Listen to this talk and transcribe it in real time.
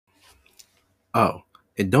Oh,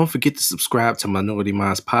 and don't forget to subscribe to Minority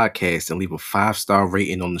Minds podcast and leave a 5-star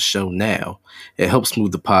rating on the show now. It helps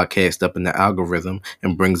move the podcast up in the algorithm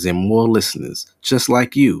and brings in more listeners just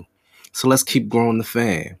like you. So let's keep growing the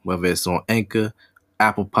fan, whether it's on Anchor,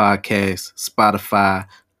 Apple Podcasts, Spotify,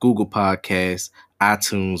 Google Podcasts,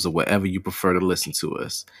 iTunes, or wherever you prefer to listen to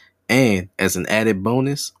us. And as an added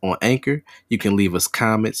bonus, on Anchor, you can leave us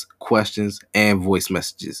comments, questions, and voice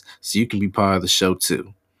messages so you can be part of the show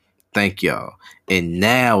too. Thank y'all. And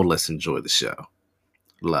now let's enjoy the show.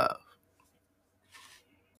 Love.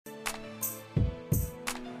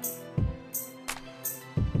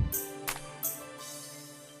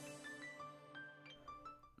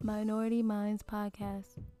 Minority Minds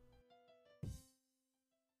Podcast.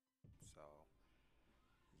 So,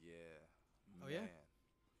 yeah. Oh, yeah?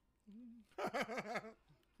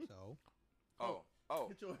 So, Oh.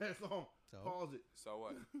 Get your ass on. So? Pause it. So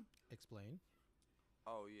what? explain.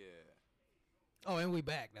 Oh yeah. Oh, and we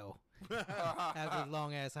back though. After this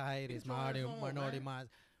long ass hiatus, Get your ass on, Minority man.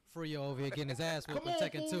 Minds Free over here getting his ass whooped Come in on,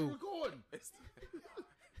 Tekken fool, 2. recording. It's,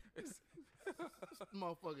 it's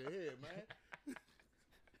Motherfucker head, man.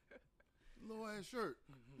 Low ass shirt.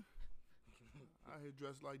 I here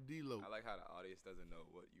dressed like D-Lo. I like how the audience doesn't know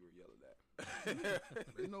what you were yelling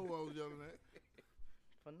at. They know what I was yelling at.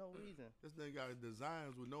 For no reason. This nigga got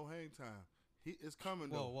designs with no hang time. It's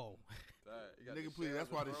coming Whoa, though. whoa. Alright, you got Nigga, the please,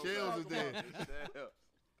 that's why the and shells is throwback. there.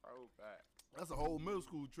 Throw back. That's a whole middle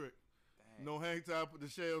school trick. Dang. No hang time, put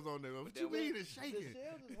the shells on there. What But you then mean it's The shaking?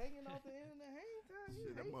 shells is hanging off the end of the hang time.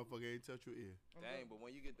 Shit, that motherfucker ain't touch your ear. Dang, but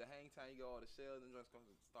when you get the hang time, you get all the shells and just gonna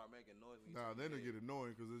start making noise. When you Nah, take then your it get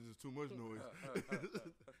annoying because there's just too much noise.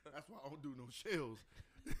 That's why I don't do no shells.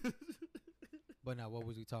 But now, what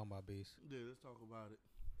was we talking about, Beast? Yeah, let's talk about it.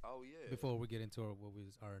 Oh yeah. Before we get into what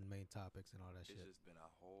was our main topics and all that It's shit. just been a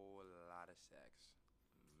whole lot of sex,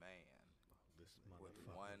 man. This With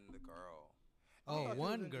motherfucker. one the girl. Oh, thought she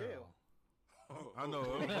one was in girl. jail. I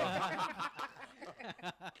know.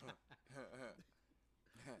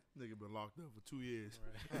 Nigga been locked up for 2 years.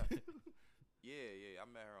 Right. Yeah. I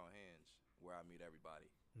met her on Hinge, where I meet everybody.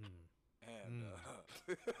 Mm. And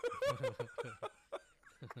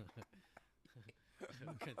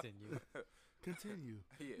Continue. Continue.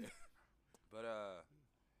 yeah, but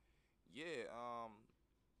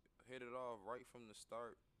hit it off right from the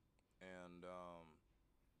start, and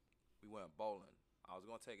we went bowling. I was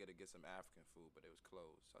gonna take her to get some African food, but it was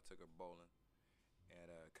closed. So I took her bowling at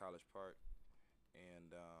College Park,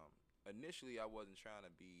 and initially I wasn't trying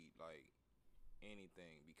to be like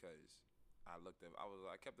anything because I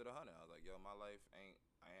kept it 100. I was like, yo, my life I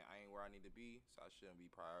ain't where I need to be, so I shouldn't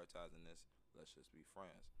be prioritizing this. Let's just be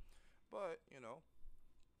friends. But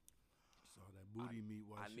Saw that booty meat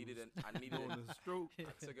while I she needed was a on the stroke.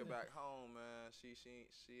 I took her back home, man. She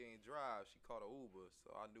ain't drive. She called an Uber,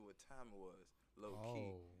 so I knew what time it was, low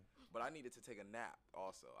key. Oh. But I needed to take a nap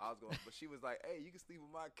also. But she was like, "Hey, you can sleep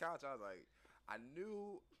on my couch." I was like, I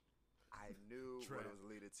knew what it was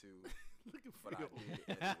leading to, Looking for but I your did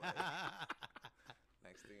it anyway.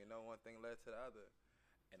 Next thing you know, one thing led to the other,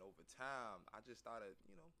 and over time, I just started,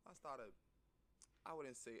 I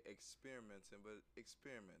wouldn't say experimenting, but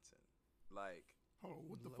experimenting. Like, Hold on,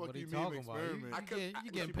 what the What fuck are you you mean talking about? experiment?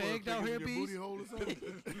 You getting She put her pegged out fingers here, in your booty Beast? hole or something?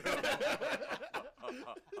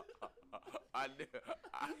 I knew.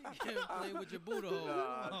 You can't play with your Buddha hole.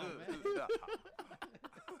 Nah, Come on, dude, man. nah.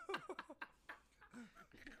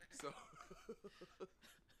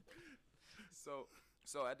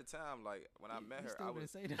 So at the time, like when I met You her, still I didn't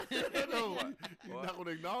was say that. No, What? you're What? not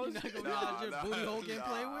gonna acknowledge You're not it? gonna acknowledge your booty hole getting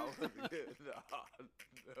played with?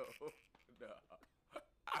 No,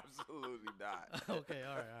 absolutely not. Okay,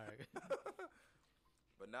 all right.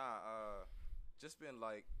 But nah, just been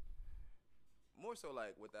like more so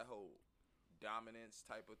like with that whole dominance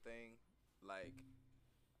type of thing. Like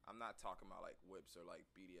I'm not talking about like whips or like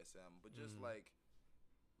BDSM, but just like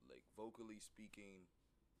vocally speaking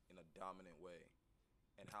in a dominant way,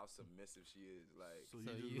 and how submissive she is. Like So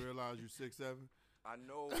So you just you- realize you 6'7"? I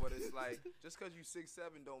know, but it's like just because you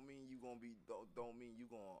 6'7" don't mean you gonna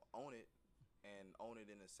own it and own it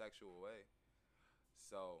in a sexual way.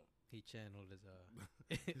 So He channeled his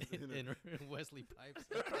inner Wesley Pipes.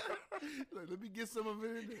 Like, let me get some of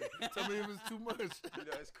it in there. Tell me if it's too much.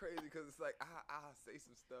 it's crazy because it's like I say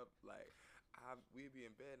some stuff like we'd be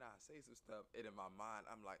in bed and I say some stuff, and in my mind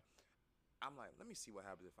I'm like, let me see what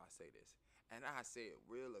happens if I say this, and I say it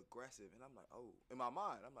real aggressive, and I'm like, oh, in my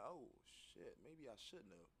mind I'm like, oh shit, maybe I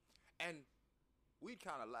shouldn't have, and we'd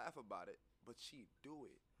kind of laugh about it, but she'd do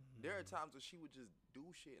it. There are times where she would just do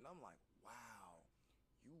shit, and I'm like, wow,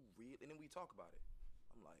 you real, and then we talk about it.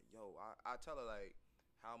 I'm like, yo, I tell her like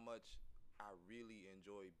how much I really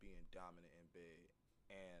enjoy being dominant in bed,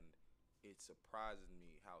 and it surprises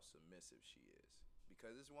me how submissive she is.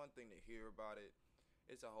 Because it's one thing to hear about it,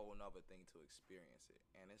 it's a whole nother thing to experience it.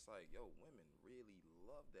 And it's like, yo, women really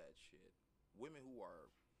love that shit. Women who are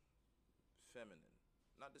feminine.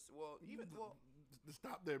 Not this, well, even, well.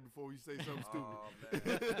 Stop there before you say something stupid. Oh,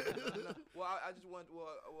 man. Well, I just want,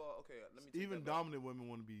 well, okay, let me take Even that back. dominant women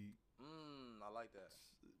want to be I like that.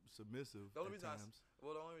 submissive The only at reason times.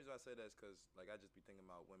 the only reason I say that is because, like, I just be thinking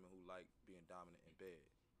about women who like being dominant in bed.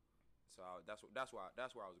 So that's where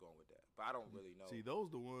I was going with that. But I don't really know. See,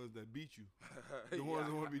 those the ones that beat you. The ones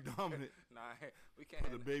that want to be dominant. Nah, we can't.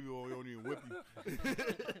 The baby won't even whip you.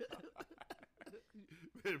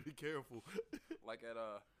 Better be careful. Like at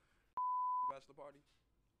bachelor party.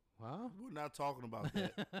 Wow. We're not talking about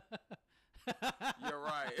that. You're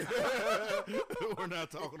right. We're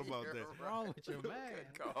not talking about that. What's wrong with your man?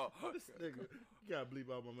 Good call. This nigga, you gotta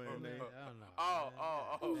bleep out my man's name. I don't know.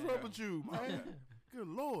 Oh. What's wrong with you, man? Good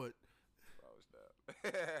Lord. Oh,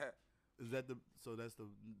 snap. Is that that's the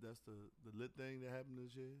lit thing that happened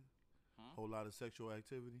this year? Whole lot of sexual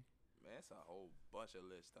activity. Man, it's a whole bunch of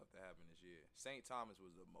lit stuff that happened this year. St. Thomas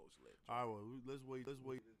was the most lit. All right, well, let's wait.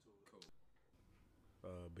 Cool.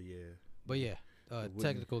 But yeah. But yeah, Whitney.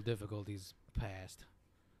 technical difficulties passed.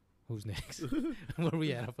 Who's next? Where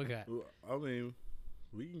we at? I forgot. I mean,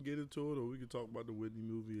 we can get into it, or we can talk about the Whitney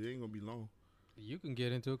movie. It ain't gonna be long. You can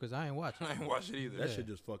get into it because I ain't watching. I ain't watch it either. That Yeah. shit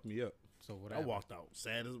just fucked me up. So what I happened? walked out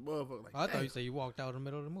sad as a motherfucker. Like, I thought dang. you said you walked out in the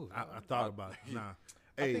middle of the movie. I thought about it. Nah.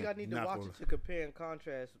 I think I need to not watch gonna- it to compare and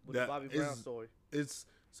contrast with the That Bobby Brown is- story. It's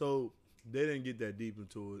so they didn't get that deep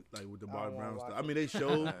into it, like with the I Bobby don't wanna Brown watch stuff. it. I mean, they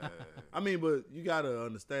showed. I mean, but you gotta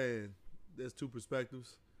understand, there's two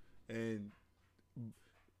perspectives, and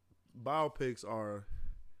biopics are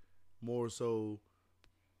more so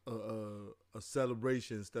a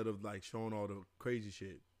celebration instead of like showing all the crazy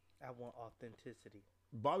shit. I want authenticity.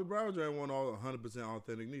 Bobby Brown ain't want all 100%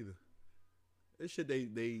 authentic neither. This shit they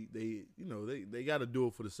they got to do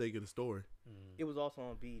it for the sake of the story. It was also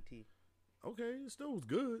on BET. Okay, it still was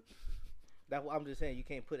good. I'm just saying you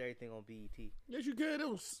can't put everything on BET. Yes, you can. It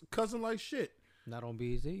was cussing like shit. Not on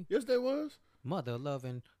BZ. Yes, they was. Mother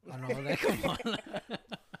loving and all that. Come on.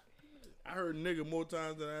 I heard nigga more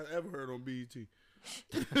times than I ever heard on BET.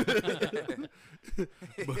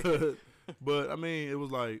 but I mean, it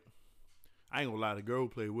was like, I ain't gonna lie, the girl who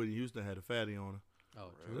played Whitney Houston had a fatty on her. Oh,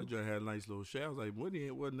 That true. joint had a nice little shape. I was like, Whitney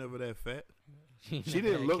wasn't never that fat. She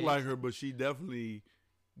didn't look like her, but she definitely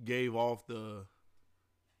gave off the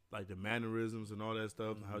mannerisms and all that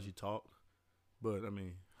stuff, how she talked. But I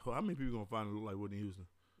mean, how many people gonna find her look like Whitney Houston?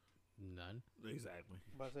 None. Exactly.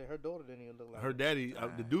 But I say her daughter didn't even look like Her daddy,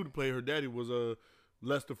 the dude who played her daddy was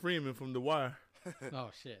Lester Freeman from The Wire. Oh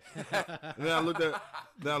shit. And then I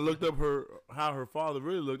looked up how her father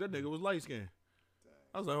really looked. That nigga was light skinned.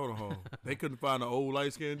 I was like, hold on. They couldn't find an old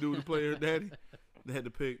light skinned dude to play her daddy. They had to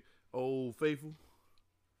pick Old Faithful.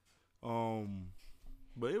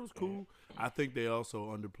 But it was cool. I think they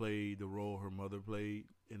also underplayed the role her mother played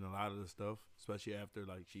in a lot of the stuff, especially after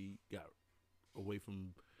like she got away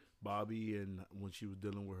from Bobby and when she was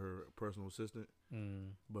dealing with her personal assistant.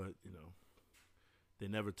 But they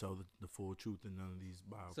never tell the full truth in none of these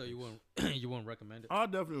biopics. So you wouldn't recommend it? I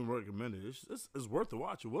definitely recommend it. It's worth the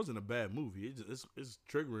watch. It wasn't a bad movie. It's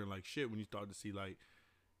triggering like shit when you start to see like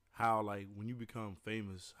how like when you become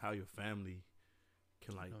famous, how your family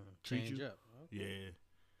can like treat Change you. up. Okay. Yeah.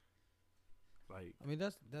 Like I mean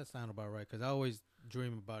that sounds about right because I always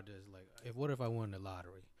dream about this. Like, what if I won the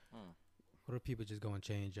lottery? What if people just gonna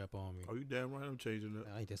change up on me? oh, you damn right I'm changing it.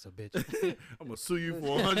 I ain't just a bitch. I'm gonna sue you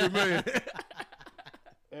for $100 million.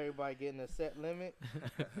 everybody getting a set limit,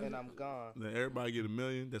 and I'm gone. Then everybody get $1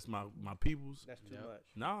 million. That's my people's. That's too Yep. much.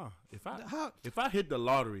 Nah, How? if I hit the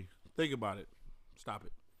lottery, think about it. Stop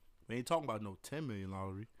it. We ain't talking about no 10 million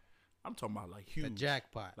lottery. I'm talking about like huge. The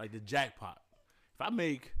jackpot. Like the jackpot. If I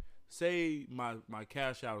make, say my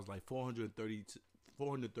cash out is like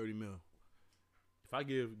 430 mil. If I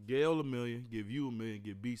give Gail $1 million, give you $1 million,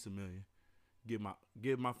 give Beast $1 million,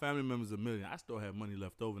 give my family members $1 million, I still have money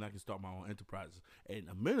left over and I can start my own enterprises. And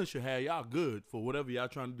 $1 million should have y'all good for whatever y'all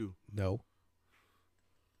trying to do. No.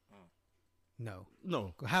 No.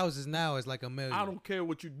 No. Houses now is like $1 million. I don't care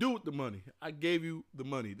what you do with the money. I gave you the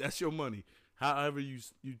money. That's your money. However you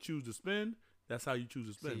choose to spend, that's how you choose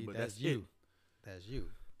to spend. See, but that's that's you. it. That's you.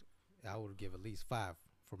 I would give at least 5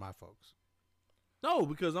 for my folks. No,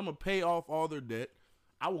 because I'm gonna pay off all their debt.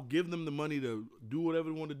 I will give them the money to do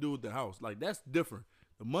whatever they want to do with the house. Like that's different.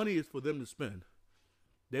 The money is for them to spend.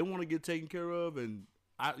 They want to get taken care of, and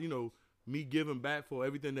me giving back for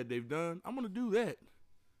everything that they've done. I'm gonna do that.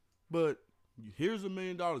 But Here's $1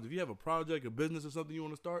 million. If you have a project, a business, or something you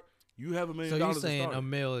want to start, you have $1 million. So you're to saying start. $1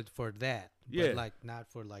 million for that? Yeah. But like not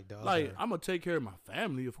for like the Like, other. I'm gonna take care of my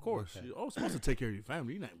family, of course. Okay. You're supposed to take care of your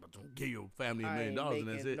family. You're not about to give your family $1 I million ain't and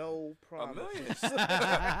that's making it. no A promise. million.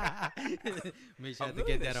 Make sure I $1 have to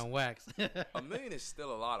get million that is- on wax. $1 million is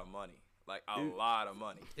still a lot of money. Like a Dude. lot of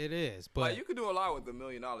money. It is, but Like you could do a lot with $1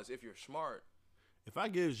 million if you're smart. If I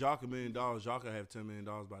give Jacques $1 million, Jacques will have $10 million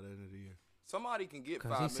by the end of the year. Somebody can get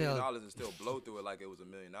 'Cause he $5 million sell- and still blow through it like it was $1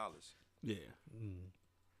 million. Yeah. mm,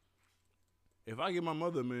 If I give my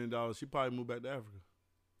mother $1 million, she probably move back to Africa.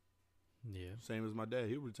 yeah. Same as my dad.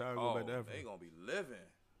 He'll retire and go Oh, back to Africa. they gonna be living.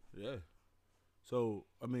 Yeah. So,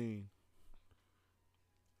 I mean,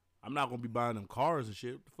 I'm not going to be buying them cars and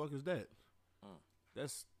shit. What the fuck is that? Mm.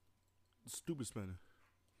 That's stupid spending.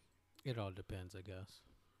 It all depends, I guess.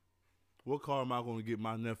 What car am I going to get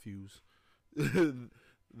my nephews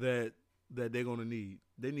that they're going to need?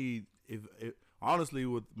 They need, if honestly,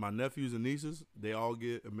 with my nephews and nieces, they all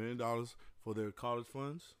get $1 million for their college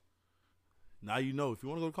funds. Now you know. If you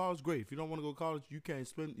want to go to college, great. If you don't want to go to college, you can't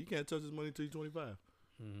touch this money until you're 25.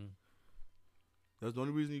 Mm-hmm. That's the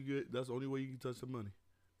only reason you get. That's the only way you can touch the money.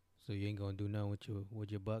 So you ain't gonna do nothing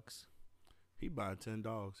with your bucks. He buying 10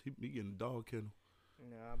 dogs. He getting a dog kennel.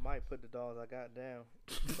 I might put the dogs I got down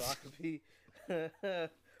so I could be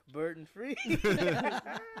burden free.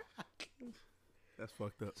 That's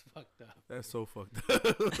fucked up. It's fucked up. That's so fucked up.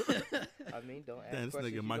 I mean, don't ask Damn, this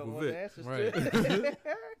questions nigga you Michael don't want Vick. answers Right. to.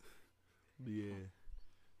 Yeah.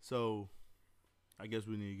 So, I guess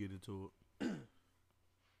we need to get into it.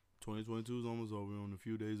 2022 is almost over. We're only a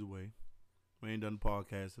few days away. We ain't done the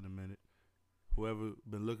podcast in a minute. Whoever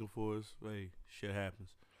been looking for us, hey, shit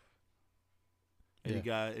happens.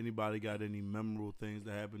 Anybody got any memorable things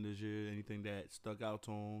that happened this year? Anything that stuck out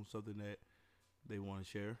to them? Something that they want to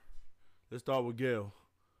share? Let's start with Gail.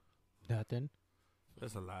 Nothing.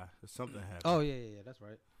 That's a lie. Something happened. Oh yeah, that's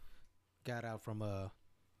right. Got out from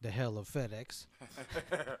the hell of FedEx.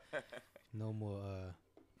 No more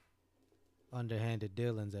underhanded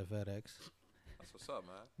dealings at FedEx. That's what's up,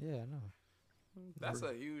 man. Yeah, I know. That's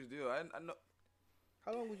a huge deal. I know.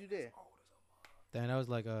 How long was you there? Then that was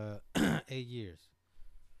like 8 years.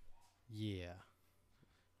 Yeah,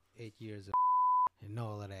 8 years of and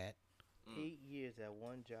all of that. 8 years at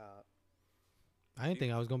one job. I didn't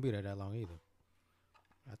think I was gonna be there that long either.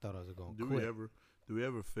 I thought I was gonna Do quit. we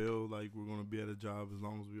ever feel like we're gonna be at a job as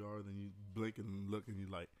long as we are? Then you blink and look and you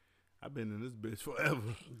like, I've been in this bitch forever.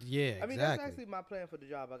 Yeah, I mean, that's exactly. actually my plan for the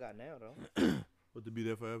job I got now, though. But to be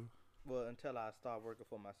there forever? Well, until I start working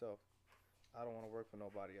for myself. I don't want to work for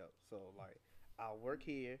nobody else. So, like, I'll work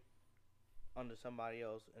here under somebody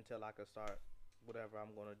else until I can start whatever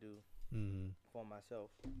I'm going to do for myself.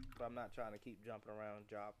 But I'm not trying to keep jumping around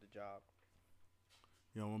job to job.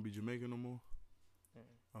 You don't want to be Jamaican no more?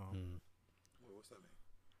 Mm-mm. Oh. Wait, what's that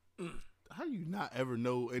mean? How you not ever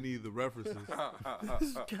know any of the references? God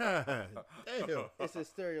damn. It's a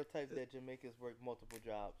stereotype that Jamaicans work multiple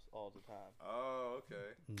jobs all the time. Oh,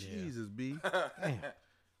 okay. Yeah. Jesus, B. Damn.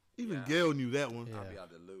 Even Yeah. Gail knew that one. Yeah. I'll be out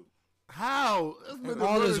the loop. How? That's been the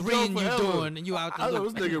All this running joke reading you forever. doing and you out I the know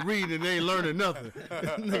this loop. nigga reading and they ain't learning nothing.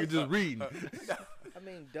 Nigga just reading. I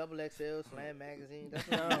mean, Double XL, Slam Magazine. That's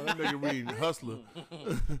Nah, what that nigga reading Hustler.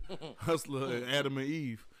 Hustler and Adam and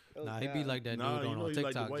Eve. Oh, Nah, he be God. like that Nah, dude you know on he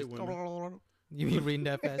like the TikTok. white Just women. you be reading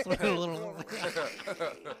that fast.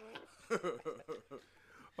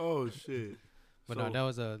 Oh shit. But So,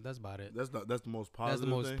 no, that's about it. that's the most That's positive the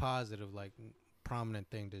most thing? positive, like prominent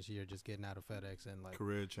thing this year. Just getting out of FedEx and like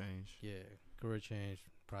Career change. yeah, career change,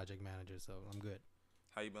 project manager. So I'm good.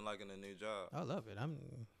 How you been liking the new job? I love it.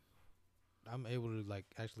 I'm able to like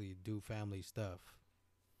actually do family stuff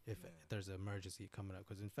if Yeah. there's an emergency coming up.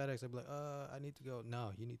 Because in FedEx, I'd be like, I need to go.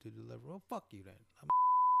 No, you need to deliver. Well, fuck you then.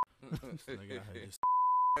 This nigga out here just-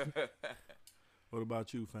 What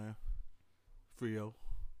about you, fam? Frio.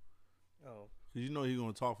 Oh. Cause you know he's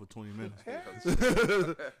gonna talk for 20 minutes.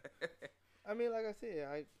 I mean, like I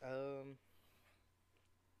said,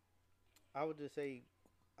 I would just say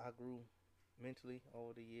I grew mentally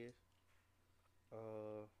over the years.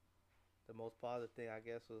 The most positive thing, I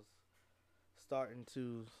guess, was starting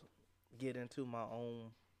to get into my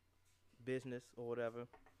own business or whatever.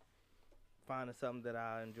 Finding something that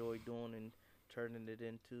I enjoy doing and turning it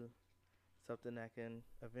into something that can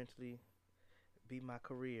eventually be my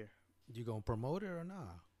career. You gonna promote it or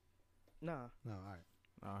nah? Nah. No, all right.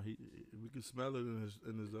 Nah, we can smell it in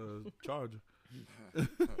his charger. I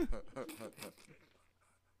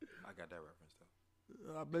got that reference though.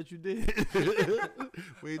 I bet you did.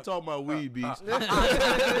 We ain't talking about weed beats. See,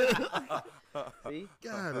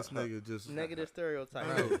 God, this nigga just negative stereotype.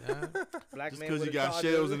 Right, huh? Black just man because with you a got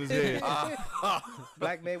charger. shells in his head.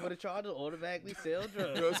 Black man with a charger automatically sell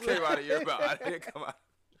drugs. Yours came out of your mouth. I didn't come out.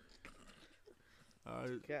 All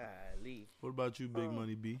right. Golly. What about you, Big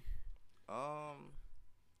Money B? I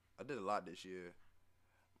did a lot this year,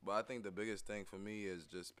 but I think the biggest thing for me has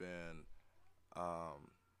just been,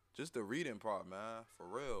 just the reading part, man. For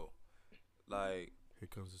real, like. Here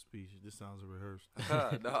comes the speech. This sounds rehearsed.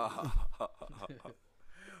 Nah.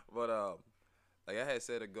 But like I had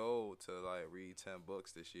set a goal to like read 10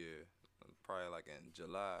 books this year, probably like in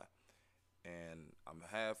July, and I'm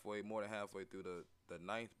more than halfway through the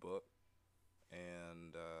 9th book,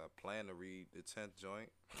 and plan to read the 10th joint.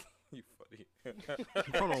 You funny.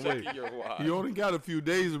 Hold on, wait. You're wild. You only got a few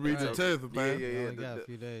days to read the Right. 10th, man. Yeah, You yeah. only got a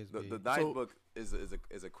few days. The B. 9th So- book is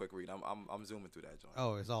a quick read. I'm zooming through that joint.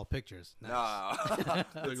 Oh, it's all pictures. Nice. Nah. The Look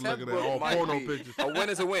 10th at that, book all might porno be- pictures. A win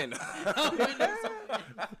is a win.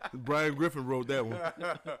 Brian Griffin wrote that one.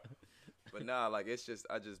 But nah, like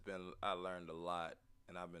I learned a lot,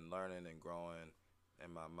 and I've been learning and growing,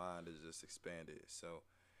 and my mind has just expanded. So,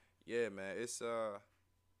 yeah, man, it's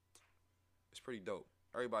pretty dope.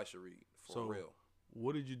 Everybody should read for So- real.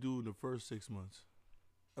 What did you do in the first 6 months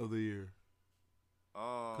of the year?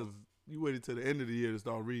 Because Um, you waited till the end of the year to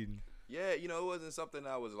start reading. yeah, it wasn't something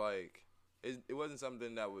I was like, it wasn't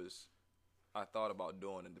something that I thought about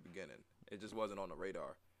doing in the beginning. It just wasn't on the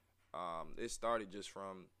radar. It started just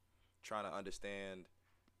from trying to understand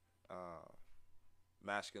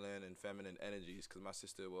masculine and feminine energies, because my older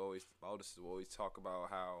sister will always talk about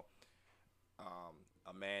how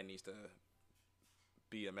a man needs to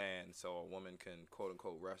be a man so a woman can quote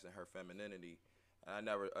unquote rest in her femininity, and I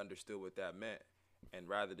never understood what that meant. And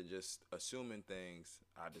rather than just assuming things,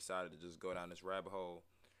 I decided to just go down this rabbit hole.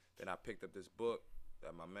 Then I picked up this book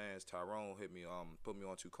that my man's Tyrone put me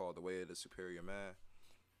onto, called The Way of the Superior Man,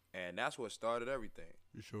 and that's what started everything.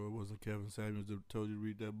 You sure it wasn't Kevin Samuels that told you to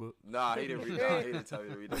read that book? Nah, he didn't read. He didn't tell me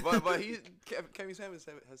to read it. But Kevin Samuels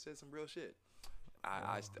has said some real shit.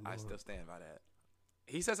 I still stand by that.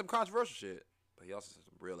 He said some controversial shit, but he also said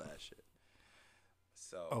some real ass shit.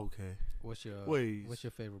 So Okay. What's your Ways. What's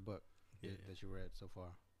your favorite book Yeah. that you read so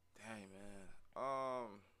far? dang, man.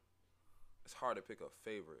 It's hard to pick a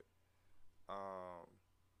favorite.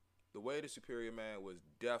 The Way the Superior Man was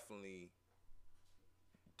definitely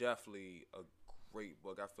a great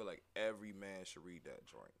book. I feel like every man should read that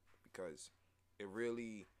joint, because it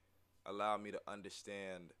really allowed me to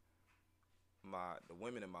understand the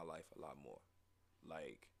women in my life a lot more.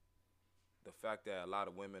 Like, the fact that a lot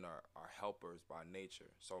of women are helpers by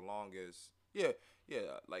nature. So long as,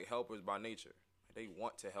 like helpers by nature. They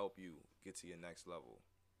want to help you get to your next level,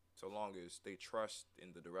 so long as they trust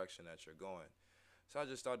in the direction that you're going. So I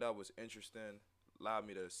just thought that was interesting. Allowed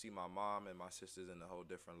me to see my mom and my sisters in a whole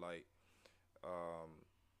different light.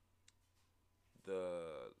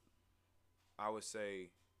 I would say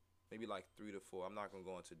maybe like 3 to 4. I'm not gonna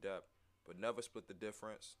go into depth, but Never Split the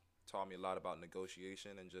Difference taught me a lot about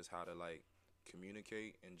negotiation and just how to like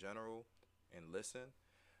communicate in general and listen.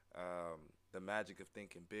 The Magic of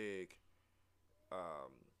Thinking Big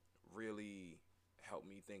really helped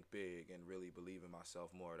me think big and really believe in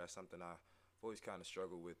myself more. That's something I've always kind of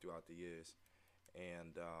struggled with throughout the years.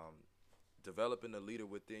 And Developing the Leader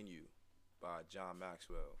Within You by John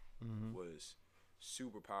Maxwell was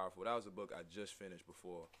super powerful. That was a book I just finished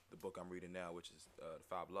before the book I'm reading now, which is The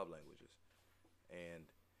 5 Love Languages. And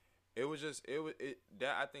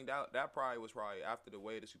I think that probably was after The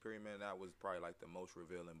Way of the Superior Man, that was probably like the most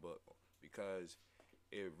revealing book, because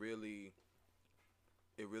it really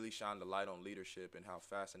shined a light on leadership and how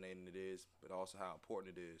fascinating it is, but also how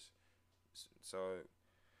important it is. So it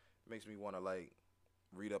makes me want to like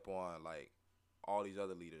read up on like all these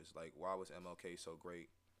other leaders. Like, why was MLK so great?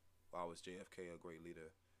 Why was JFK a great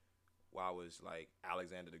leader? Why was like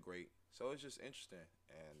Alexander the Great? So it's just interesting.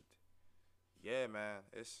 And yeah, man,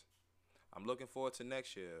 I'm looking forward to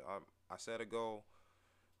next year. I set a goal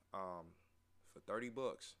for 30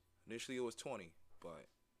 books. Initially it was 20, but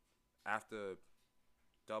after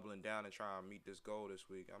doubling down and trying to meet this goal this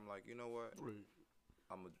week, I'm like, you know what? Right.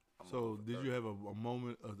 I'm So did you have a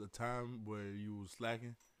moment of the time where you was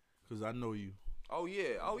slacking? Because I know you. Oh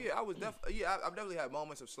yeah. I was I've definitely had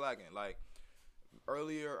moments of slacking, like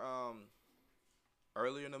earlier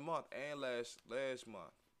in the month and last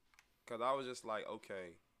month, cause I was just like,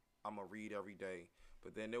 okay, I'm gonna read every day.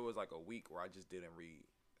 But then there was like a week where I just didn't read,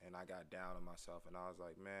 and I got down on myself, and I was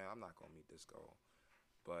like, man, I'm not gonna meet this goal.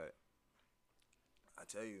 But I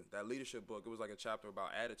tell you, that leadership book, it was like a chapter about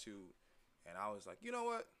attitude, And I was like, you know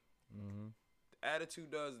what? Mm-hmm.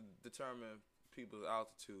 Attitude does determine people's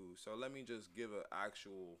altitude. So let me just give an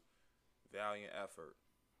actual valiant effort.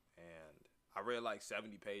 And I read like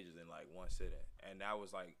 70 pages in like one sitting. And that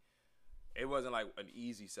was like, it wasn't like an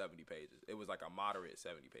easy 70 pages. It was like a moderate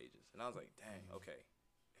 70 pages. And I was like, dang, okay.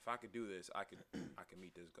 If I could do this, I could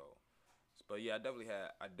meet this goal. But yeah,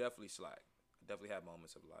 I definitely slacked. I definitely had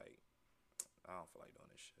moments of like, I don't feel like doing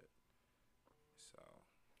this shit. So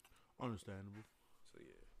Understandable. So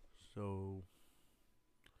yeah. So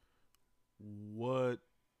what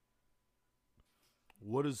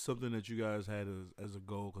is something that you guys had as a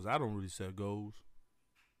goal? Because I don't really set goals.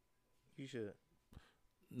 You should.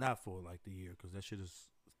 Not for like the year, because that shit is,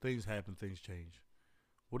 things happen, things change.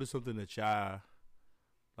 What is something that y'all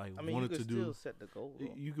like I mean, wanted you to can do? still set the goal. Though.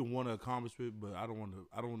 You can want to accomplish it, but I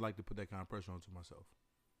don't like to put that kind of pressure onto myself.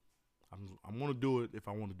 I'm gonna do it if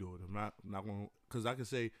I want to do it. I'm not gonna, because I can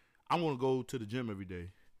say I want to go to the gym every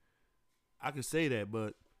day. I can say that,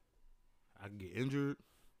 but I can get injured.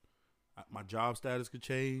 My job status could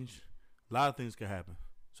change. A lot of things could happen.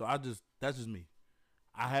 So that's just me.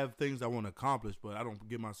 I have things I want to accomplish, but I don't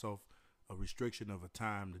give myself a restriction of a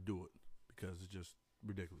time to do it because it's just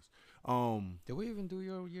ridiculous. Did we even do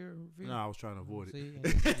your year review? No, I was trying to avoid it.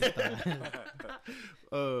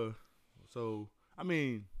 See, So I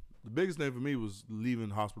mean, the biggest thing for me was leaving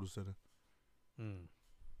the hospital center.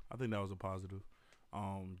 I think that was a positive.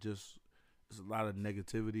 Just there's a lot of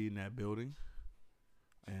negativity in that building,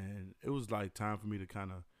 and it was like time for me to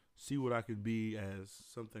kind of see what I could be as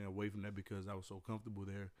something away from that, because I was so comfortable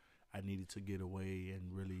there. I needed to get away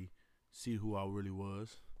and really see who I really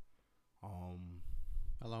was. how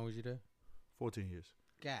long was you there? 14 years.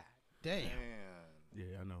 God damn. Man.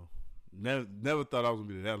 Yeah, I know. Never thought I was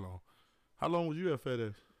gonna be there that long. How long was you at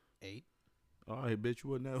FedEx? 8. Oh, I bet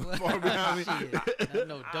you wasn't that far behind me. Shit,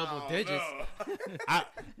 no double digits. I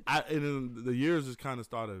and then the years just kind of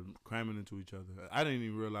started cramming into each other. I didn't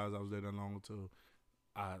even realize I was there that long until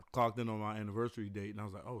I clocked in on my anniversary date, and I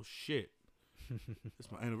was like, "Oh shit,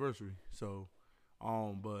 it's my anniversary." So,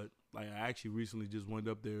 but like I actually recently just went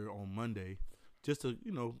up there on Monday, just to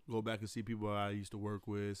go back and see people I used to work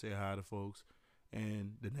with, say hi to folks,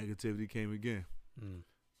 and the negativity came again.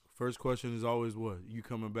 First question is always, "What, you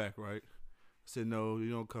coming back, right?" I said, "No,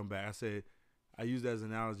 you don't come back." I said, I use that as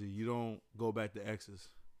an analogy. You don't go back to exes.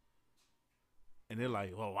 And they're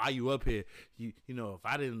like, "Well, why you up here? You know, if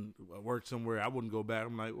I didn't work somewhere, I wouldn't go back."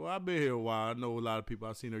 I'm like, "Well, I've been here a while. I know a lot of people.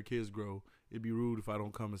 I've seen their kids grow. It'd be rude if I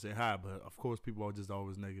don't come and say hi." But of course, people are just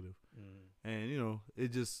always negative. And it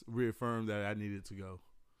just reaffirmed that I needed to go.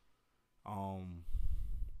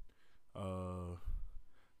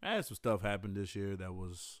 I had some stuff happen this year that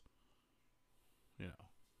was,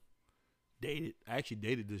 dated. I actually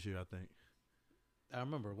dated this year, I think. I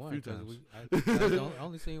remember one Few because times. I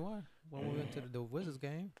only seen one when we went to the Wizards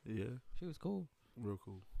game. Yeah, She was cool. real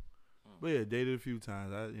cool. But yeah, dated a few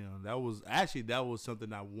times. That was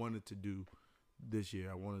something I wanted to do this year.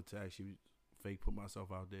 I wanted to actually fake put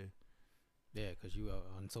myself out there. Yeah, because you are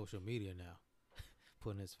on social media now,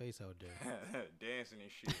 putting his face out there. Dancing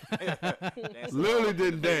and shit. Dancing Literally all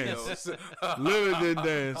didn't the dance. videos. Literally didn't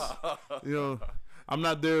dance. I'm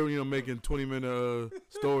not there, making 20-minute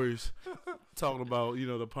stories talking about,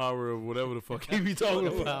 the power of whatever the fuck he be talking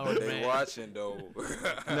The about. power, They man. watching though.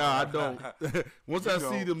 Nah, I don't. Once I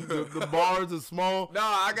see the bars are small. No,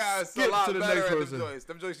 I got a Skip lot to the better next at them person. joints.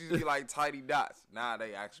 Them joints used to be like tiny dots. Nah,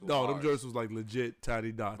 they actual No, bars. them joints was like legit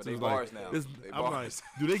tiny dots. But It they was bars like, now. it's- They I'm bars.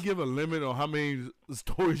 like, do they give a limit on how many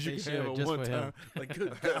stories you They can have should, at just one for time? him. Like,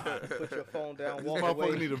 good God. Put your phone down, This walk motherfucker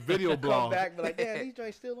away, need a video come blog. back, be like, "Damn, these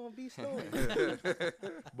joints still on B stories."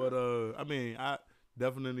 But I mean, I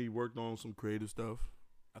definitely worked on some creative stuff.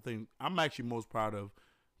 I think I'm actually most proud of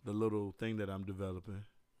the little thing that I'm developing.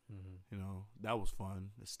 That was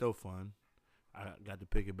fun. It's still fun. I got to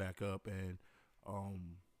pick it back up, and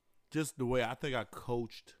just the way I think I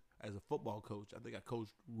coached as a football coach. I think I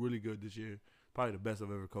coached really good this year. Probably the best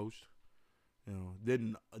I've ever coached.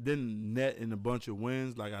 Didn't net in a bunch of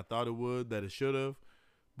wins like I thought it would, that it should have.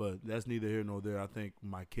 But that's neither here nor there. I think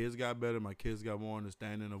my kids got better. My kids got more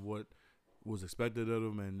understanding of what was expected of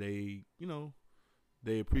them, and they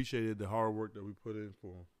appreciated the hard work that we put in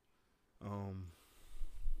for them.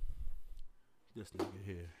 This nigga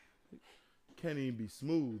here can't even be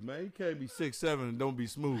smooth, man. He can't be 6'7" and don't be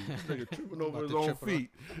smooth. This nigga tripping over About his to own trip it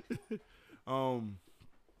feet.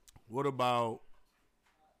 What about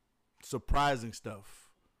surprising stuff?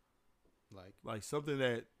 Like something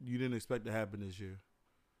that you didn't expect to happen this year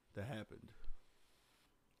that happened.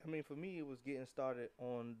 I mean, for me, it was getting started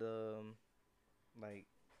on the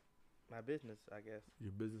my business, I guess.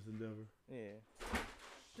 Your business endeavor. Yeah.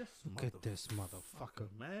 Just Look at this motherfucker.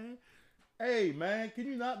 man. Hey, man, can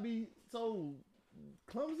you not be so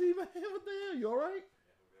clumsy, man? What the hell? You all right?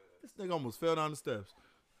 This nigga almost fell down the steps.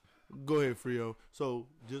 Go ahead, Frio. So,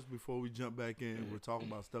 just before we jump back in, we're talking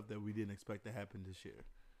about stuff that we didn't expect to happen this year.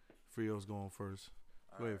 Frio's going first.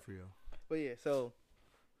 Go ahead, Frio. But yeah, so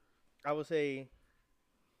I would say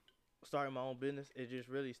starting my own business, it just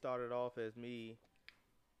really started off as me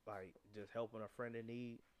like just helping a friend in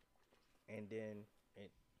need, and then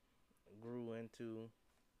it grew into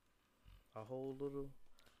a whole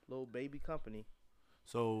little baby company.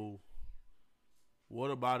 So,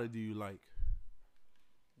 what about it do you like?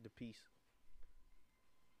 The peace.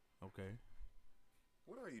 Okay.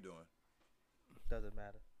 What are you doing? Doesn't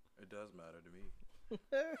matter. It does matter to me.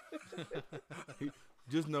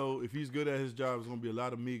 Just know if he's good at his job, there's gonna be a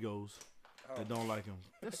lot of Migos Oh. that don't like him.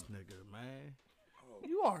 This nigga, man. Oh.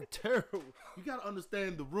 You are terrible. You gotta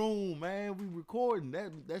understand the room, man. We recording.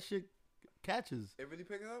 That shit catches. It really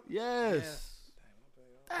pick up? Yes.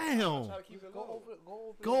 Damn. Damn. Try to keep it low.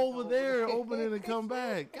 Go over there, open it, and come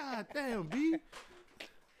back. God damn, B.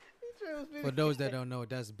 For those that don't know,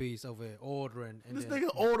 that's Beast over here ordering. And This then,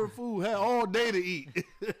 nigga ordered food, had all day to eat.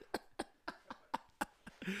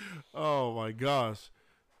 Oh my gosh.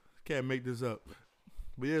 Can't make this up.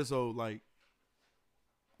 But yeah, so like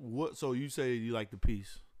what so you say you like the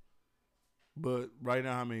piece. But right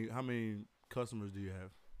now how many customers do you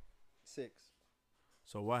have? 6.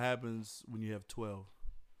 So what happens when you have 12?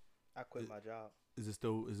 I quit my job. Is it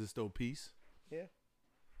still peace? Yeah.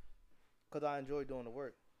 Cause I enjoy doing the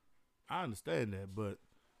work. I understand that, but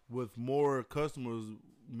with more customers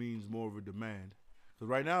means more of a demand. Because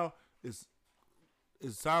right now, it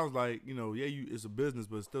sounds like, it's a business,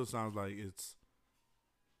 but it still sounds like it's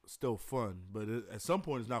still fun. But at some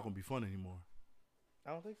point, it's not going to be fun anymore.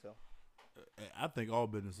 I don't think so. I think all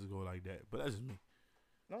businesses go like that, but that's just me.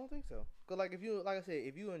 I don't think so. Cause like I said,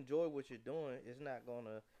 if you enjoy what you're doing, it's not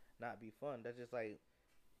gonna not be fun. That's just like,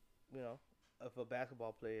 if a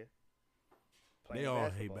basketball player. They all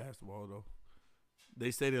hate basketball, though.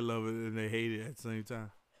 They say they love it and they hate it at the same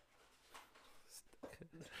time.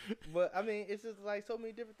 But I mean, it's just like so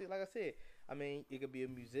many different things. Like I said, I mean, you could be a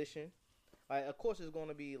musician. Like, of course, it's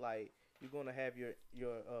gonna be like you're gonna have your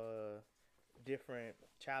different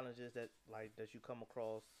challenges that you come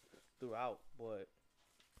across throughout. But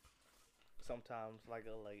sometimes, like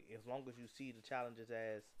as long as you see the challenges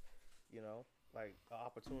as, like an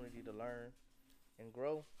opportunity to learn and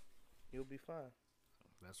grow, you'll be fine.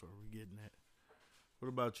 That's what we're getting at. What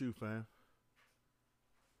about you, fam?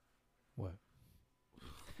 What?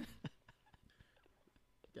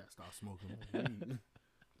 Gotta stop smoking more weed.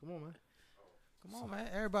 Come on, man. Come on, man.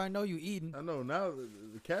 Everybody know you eating. I know. Now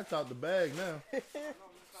the cat's out the bag now. It's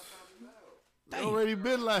already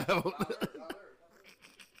been loud.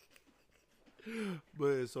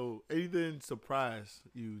 But so, anything surprised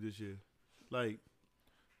you this year? Like,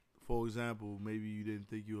 for example, maybe you didn't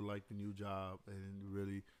think you would like the new job, and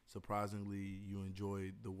really surprisingly you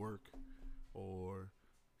enjoyed the work, or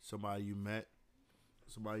somebody you met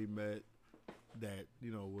that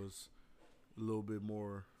was a little bit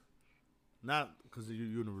more, not because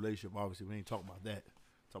you're in a relationship. Obviously, we ain't talking about that.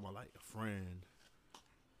 Talking about like a friend.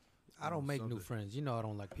 I don't make new something. friends. You know I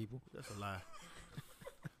don't like people. That's a lie.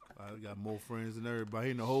 I got more friends than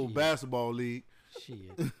everybody in the whole Shit. basketball league.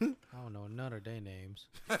 Shit. I don't know none of their names.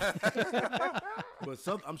 But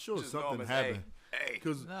I'm sure Just know 'em something as happened. Hey.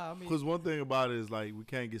 Because Nah, I mean, one thing about it is like we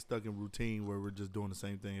can't get stuck in routine where we're just doing the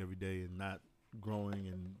same thing every day and not growing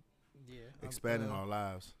and yeah, expanding our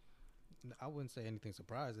lives. I wouldn't say anything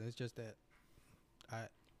surprising. It's just that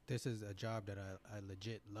this is a job that I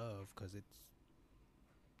legit love because it's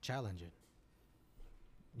challenging.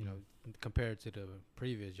 Compared to the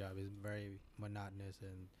previous job, it's very monotonous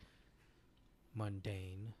and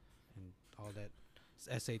mundane and all that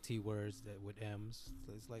SAT words that with M's.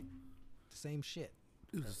 So it's like the same shit.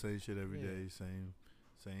 It's the same shit every Yeah. day, same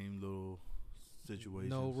little situations.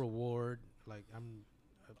 No reward. Like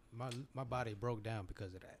my body broke down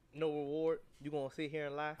because of that. No reward. You gonna sit here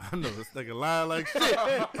and lie? I know it's like a lie like shit.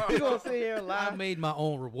 You gonna sit here and lie? I made my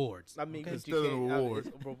own rewards. I mean, okay? 'cause Still a you can't- reward.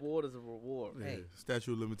 A reward is a reward. Yeah, Hey.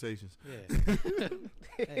 statute of limitations. Yeah.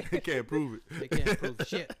 Hey, They can't prove it. they can't prove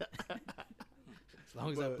shit. As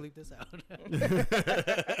long as I But- bleep this out.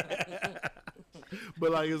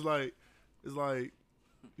 But it's like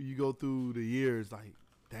you go through the years like,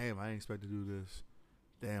 damn, I ain't expect to do this.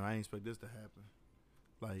 Damn, I ain't expect this to happen.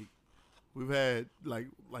 Like we've had like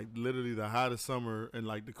literally the hottest summer and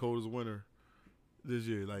like the coldest winter this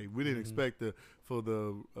year. Like we didn't expect for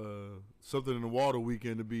the something in the water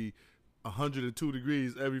weekend to be 102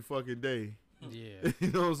 degrees every fucking day. Yeah.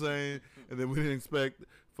 You know what I'm saying? And then we didn't expect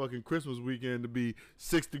fucking Christmas weekend to be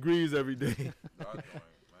 6 degrees every day. That joint,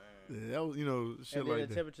 man. Yeah, that was, shit And then like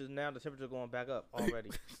the that. temperature's going back up already.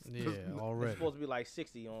 Yeah, It's already. supposed to be like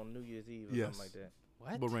 60 on New Year's Eve or Yes. something like that.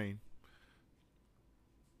 What? But rain.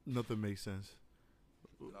 Nothing makes sense.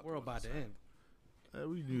 Nothing We're was about the to same. end.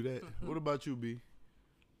 We knew that. What about you, B?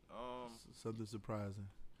 Um, Something surprising.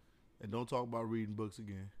 And don't talk about reading books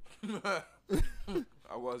again.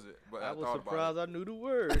 I wasn't, but I, I was thought surprised I knew the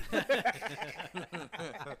word.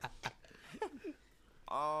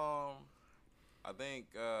 I think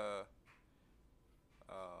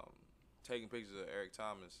taking pictures of Eric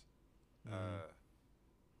Thomas.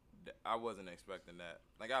 I wasn't expecting that.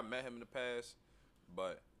 Like, I met him in the past,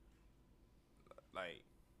 but like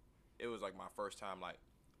it was like my first time like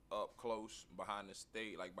up close behind the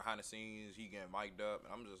behind the scenes. He getting mic'd up,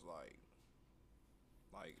 and I'm just like,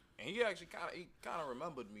 and he actually kind of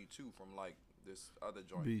remembered me too from like this other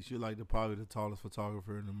joint. Beast, you're like probably the tallest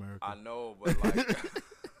photographer in America. I know, but like,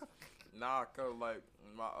 nah, cause like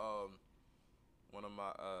my one of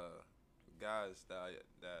my guys that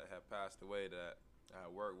have passed away that I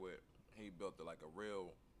worked with, he built like a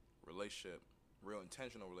real relationship, real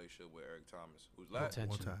intentional relationship with Eric Thomas, who's last.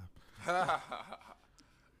 One time.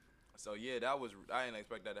 So yeah, I didn't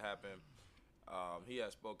expect that to happen. He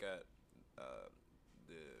had spoke at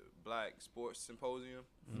the Black Sports Symposium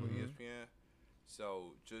for ESPN.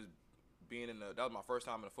 So just being that was my first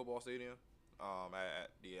time in a football stadium. At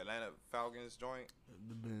the Atlanta Falcons joint.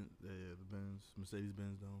 The Benz,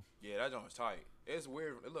 Mercedes-Benz dome. Yeah, that joint was tight. It's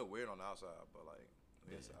weird. It looked weird on the outside, but like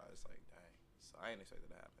the inside, it's like dang. So I ain't expect that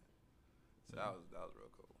to happen. So that was real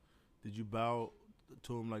cool. Did you bow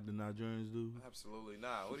to him like the Nigerians do? Absolutely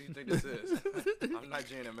not. What do you think this is? I'm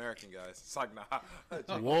Nigerian American, guys. It's like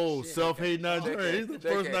nah. Whoa, self-hate Nigerian. He's the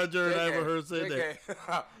first Nigerian I ever heard say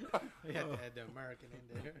that. We had to add the American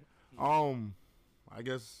in there. I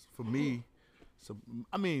guess for me, so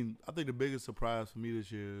I think the biggest surprise for me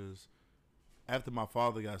this year is after my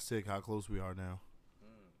father got sick, how close we are now.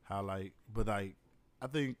 How I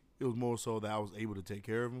think it was more so that I was able to take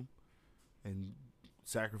care of him and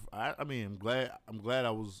sacrifice. I'm glad I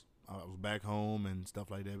was back home and stuff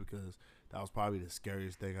like that, because that was probably the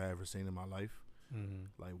scariest thing I ever seen in my life.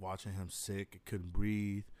 Like watching him sick, couldn't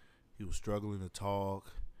breathe, he was struggling to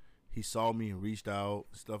talk. He saw me and reached out,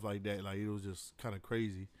 stuff like that. Like, it was just kind of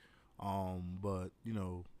crazy. But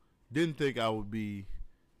didn't think I would be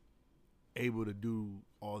able to do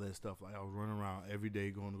all that stuff. Like, I was running around every day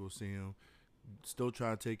going to go see him, still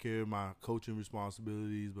trying to take care of my coaching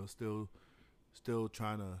responsibilities, but still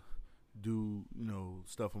trying to do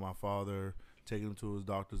stuff for my father, taking him to his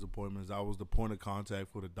doctor's appointments. I was the point of contact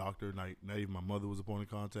for the doctor. Like, not even my mother was the point of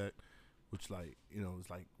contact, which it's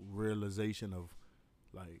like realization of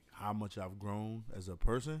like how much I've grown as a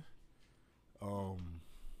person.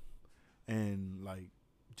 And like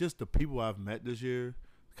just the people I've met this year,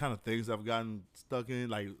 the kind of things I've gotten stuck in,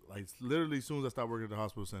 like literally as soon as I start working at the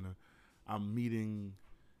hospital center, I'm meeting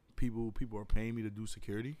people are paying me to do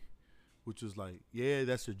security, which is like, yeah,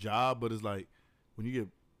 that's your job, but it's like when you get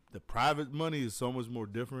the private money is so much more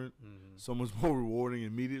different, so much more rewarding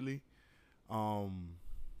immediately.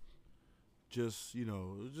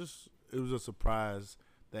 It was a surprise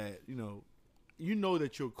that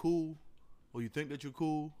that you're cool, or you think that you're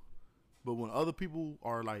cool, but when other people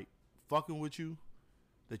are like fucking with you,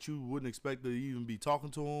 that you wouldn't expect to even be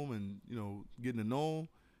talking to them and getting to know them,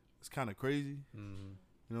 it's kind of crazy. You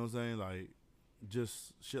know what I'm saying? Like,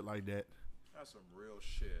 just shit like that. That's some real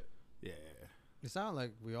shit. Yeah, It sounds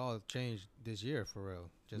like we all changed this year for real.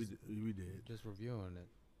 Just we did. just reviewing it.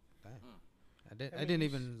 Dang. I didn't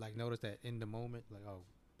even like notice that in the moment. Like, oh,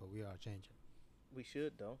 but we are changing. We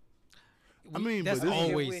should though. That's but this-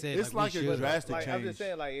 always said. it's like like we a should. drastic Like, I'm change. just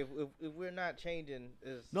saying, like if we're not changing,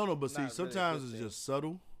 it's No, but see, not really a sometimes good it's thing. just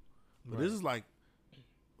subtle. But Right. this is like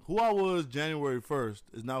who I was January 1st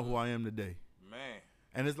is not who I am today. Man.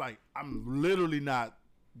 And it's like I'm literally not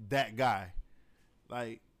that guy.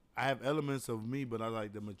 Like, I have elements of me, but I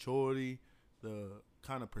like the maturity, the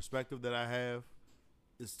kind of perspective that I have.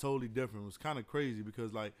 It's totally different. It was kind of crazy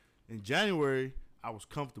because like in January I was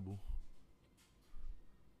comfortable.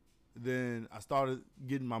 Then I started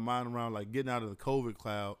getting my mind around, like getting out of the COVID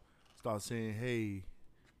cloud. Started saying, "Hey,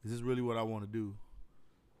 is this really what I want to do?"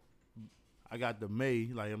 I got to May,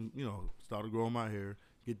 like I'm, started growing my hair.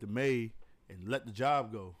 Get to May and let the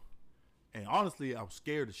job go. And honestly, I was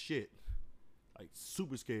scared as shit, like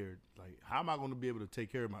super scared. Like, how am I going to be able to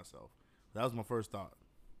take care of myself? That was my first thought.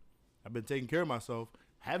 I've been taking care of myself.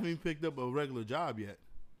 Haven't even picked up a regular job yet.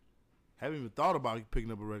 haven't even thought about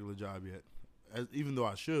picking up a regular job yet, even though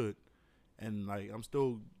I should. And like I'm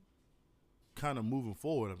still kind of moving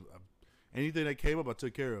forward. Anything that came up, I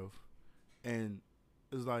took care of, and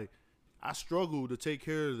it's like I struggle to take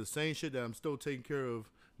care of the same shit that I'm still taking care of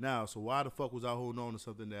now. So why the fuck was I holding on to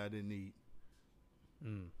something that I didn't need?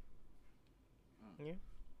 Yeah.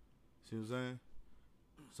 See what I'm saying?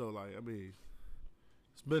 So like, I mean,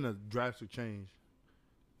 it's been a drastic change.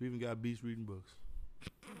 We even got Beast reading books.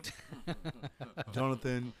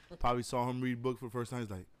 Jonathan probably saw him read books for the first time. He's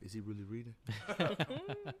like, "Is he really reading?"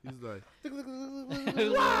 He's like,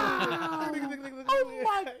 Wow! "Oh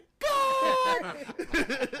my god!"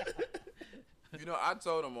 You know, I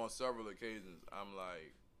told him on several occasions, I'm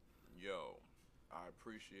like, yo, I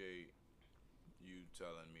appreciate you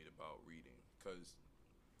telling me about reading, because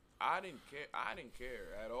I didn't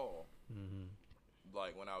care at all.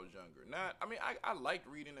 Like when I was younger. I liked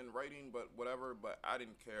reading and writing, but whatever, but I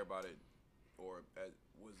didn't care about it, or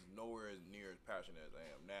was nowhere as near as passionate as I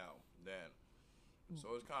am now then.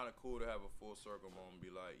 So it's kind of cool to have a full circle moment and be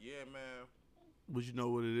like, yeah, man. But you know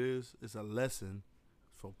what it is? It's a lesson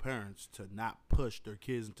for parents to not push their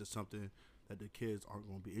kids into something that the kids aren't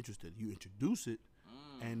going to be interested in. You introduce it,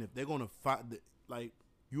 and if they're going to find, like,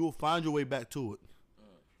 you will find your way back to it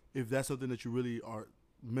if that's something that you really are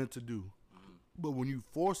meant to do. But when you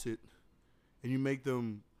force it and you make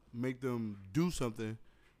them do something,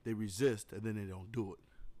 they resist and then they don't do it.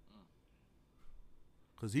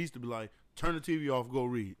 Cause he used to be like, turn the TV off, go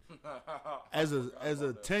read. As a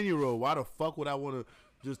 10-year-old, why the fuck would I want to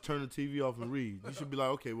just turn the TV off and read? You should be like,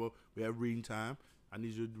 okay, well, we have reading time. I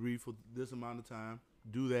need you to read for this amount of time.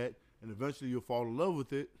 Do that, and eventually you'll fall in love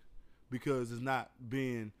with it because it's not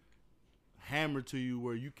being hammered to you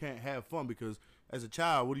where you can't have fun. Because as a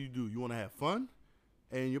child, what do? You want to have fun,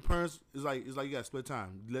 and your parents it's like you got to split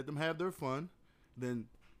time. Let them have their fun, then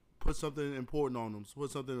put something important on them,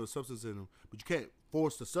 put something of substance in them. But you can't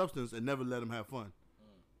force the substance and never let them have fun,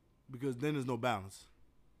 because then there's no balance.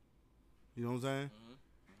 You know what I'm saying?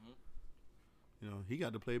 You know, he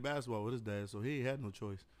got to play basketball with his dad, so he had no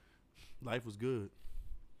choice. Life was good.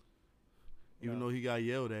 Even though he got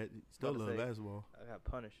yelled at, he still loved basketball. I got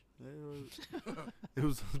punished. It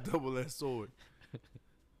was a double-edged sword.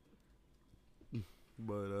 But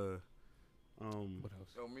What else?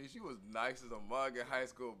 Yo, me, she was nice as a mug in high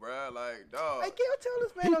school, bruh. Like, dog. I can't tell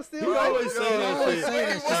this man I'm still You right. always say that shit. He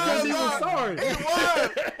Because he was was. sorry. He was.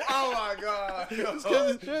 Oh my god. It's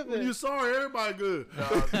 'cause when you're sorry, everybody good.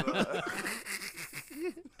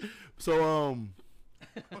 So I'm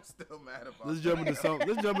still mad about let's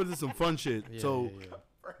that. jump into some fun shit. So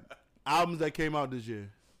albums that came out this year,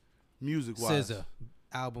 music wise. SZA,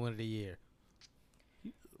 album of the year.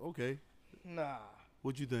 Okay, Nah.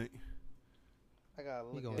 what you think? I gotta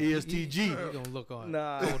He look gonna, at it. ESTG. He gonna look on.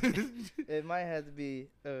 Nah. It might have to be,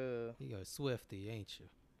 You go Swifty, ain't you?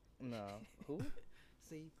 no. Who?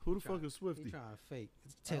 See, Who the try- fuck is he Swifty? trying to fake.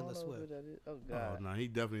 It's I Taylor don't know who Swift. that is. Oh, Oh God. no, he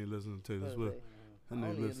definitely listening to Taylor What Swift. is That I don't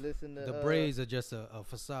nigga even listen. listen to The braids are just a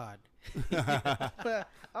facade. I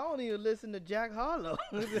don't even listen to Jack Harlow.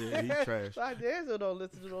 Yeah, he trash. So I damn sure don't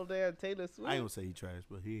listen to no damn Taylor Swift. I ain't gonna say he trash,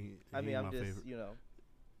 but he I mean, ain't I'm my just, favorite. you know.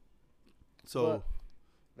 So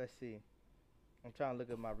But let's see. I'm trying to look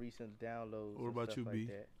at my recent downloads. What and about stuff you, like B?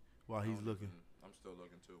 that. while he's looking, I'm still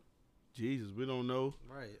looking too. Jesus, we don't know.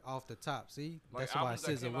 Right, off the top. See, Like that's why albums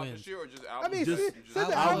that SZA came out wins. this year, or just I albums mean, Just- that you SZA just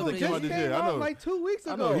albums album that just came out this came year, I out know. like 2 weeks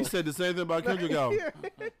ago. I know he said the same thing about Kendrick album.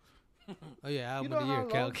 Oh yeah, album You of the know year, how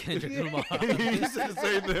Cal long- Kendrick Yeah. Lamar. He said the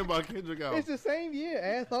same thing about Kendrick album. It's the same year,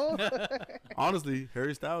 asshole. Honestly,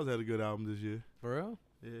 Harry Styles had a good album this year. For real?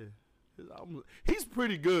 Yeah, his album, he's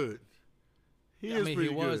pretty good. He I is mean, he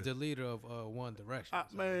pretty was good. the leader of One Direction.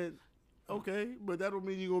 so- Man, okay, but that don't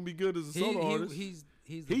mean you're gonna be good as a He- solo he- artist. he's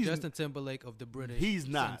the He's- Justin Timberlake of the British. He's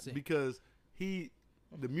not sing. because the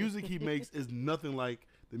music he makes is nothing like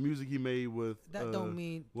the music he made with That don't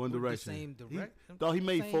mean One we're Direction. The same direct. Thought he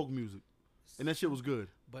made same- folk music, and that shit was good.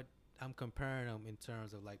 But I'm comparing him in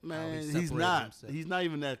terms of like how Man, he he's separated not. himself. He's not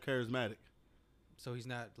even that charismatic. So he's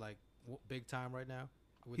not like big time right now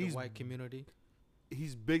with He's- the white community.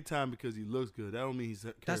 He's big time because he looks good. That don't mean he's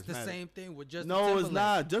charismatic. That's the same thing with Justin No, Timberlake. it's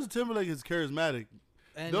not. Justin Timberlake is charismatic.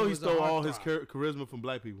 And No, he was a stole all his heartthrob. charisma from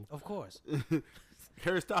black people. Of course.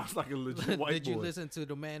 Harry Styles like a legit white Did boy. you listen to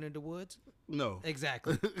The Man in the Woods? No,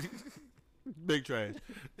 Exactly. big trash.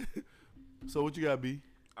 So what you got, B?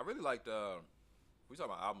 I really liked. We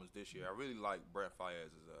talking about albums this year. I really like Brent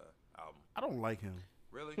Faiyaz's album. I don't like him.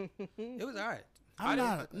 Really, It was all right.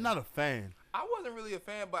 I'm not a fan. I wasn't really a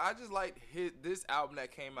fan, but I just liked this album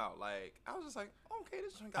that came out. Like, I was just like, okay,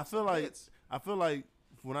 this one got I feel some like hits.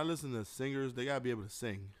 when I listen to singers, they gotta be able to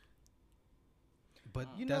sing. But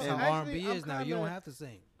You know, that's how actually, R&B I'm is now. You kinda- don't have to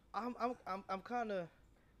sing. I'm kind of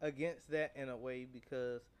against that in a way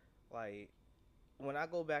because like when I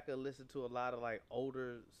go back and listen to a lot of like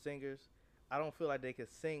older singers, I don't feel like they can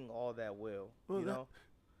sing all that well. Well, You that- know,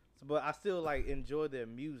 so, but I still like enjoy their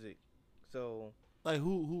music. So Like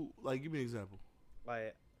who? Like give me an example.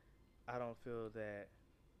 like I don't feel that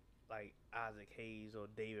like Isaac Hayes or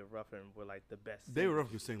David Ruffin were like the best. David singers. Ruffin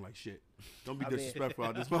can sing like shit. Don't be I mean- disrespectful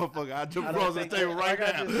out this motherfucker. I jump I across don't the think table that- right like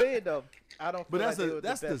I now. just said though, I don't. But feel that's like they were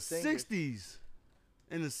that's the best singers. '60s.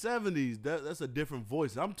 In the '70s, that's a different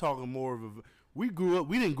voice. I'm talking more of a. We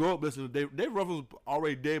didn't grow up listening to Dave Ruffin was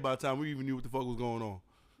already dead by the time we even knew what the fuck was going on.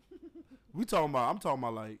 I'm talking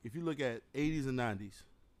about like if you look at '80s and '90s.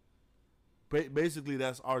 Basically,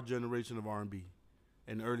 that's our generation of R&B,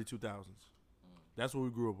 in the early 2000s. That's what we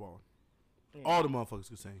grew up on. Yeah. All the motherfuckers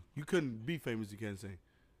could sing. You couldn't be famous. You can't sing.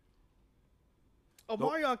 Oh,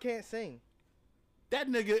 Marion can't sing. That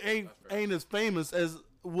nigga ain't as famous as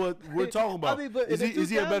what we're talking about. I mean, but is in the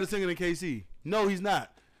he a better 2000s? singer than KC? No, he's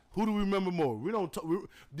not. Who do we remember more? We don't.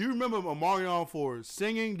 Do you remember Omarion for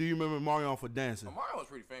singing? Do you remember Omarion for dancing? Omarion was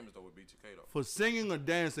pretty famous though with B2K though. For singing or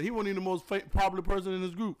dancing, he wasn't even the most popular person in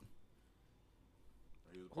his group.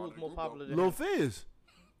 He was a part Who's of the more group, though. popular than Lil him? Fizz.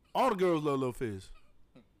 All the girls love Lil Fizz,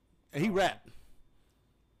 and he rapped.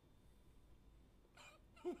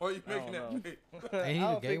 Why are you I making don't that? know. face? Ain't he I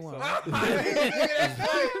the don't gay think one? so.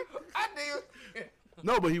 I did.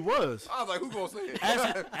 No, but he was. I was like, who gonna say it?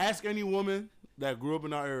 Ask any woman that grew up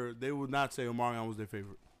in our era, they would not say Omarion was their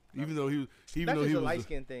favorite, even though he That's just a was. light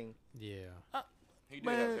skin thing. Yeah. He did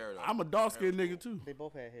have Man, hair though. I'm a dark skinned Hair nigga was cool. too. They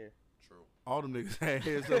both had hair. True. All them niggas had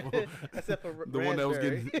hair except for Except for the one that was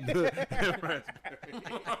Raspberry. getting.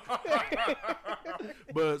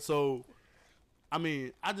 But so, I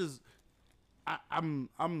mean,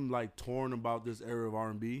 I'm like torn about this era of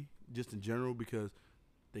R&B just in general because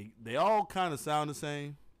they all kind of sound the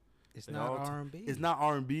same. It's They not all R&B. It's not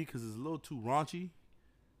R&B because it's a little too raunchy,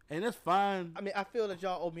 and that's fine. I mean, I feel that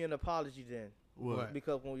y'all owe me an apology then, What?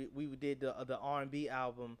 because when we did the R&B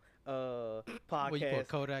album What, you put podcast.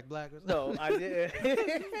 Kodak Black or something? No, I didn't.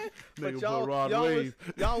 but Nigga y'all, put Rod y'all was Wave.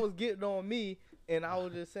 y'all was getting on me, and I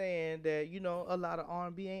was just saying that a lot of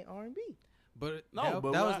R&B ain't R&B. But No, that,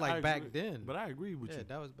 but that was I like back agree. then. But I agree with yeah, you.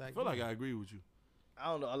 that was back I feel then. like I agree with you. I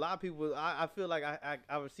don't know. A lot of people. I feel like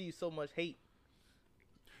I received so much hate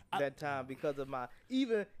that time because of my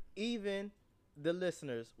even the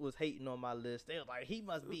listeners was hating on my list. They was like, he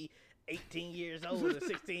must be 18 years old or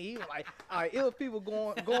 16. He was like, all right, it was people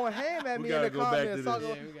going ham at We me in gotta the go back to comments. this. Talking,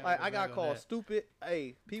 Yeah, we gotta like go I back got on called that. stupid.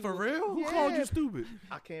 Hey, people. For real? Who Yeah. called you stupid?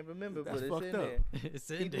 I can't remember, That's but it's fucked in up. there.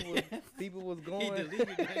 It's in People there. was, people was He going. deleted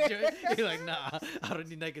that joint. He like, nah, I don't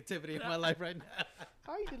need negativity in my life right now.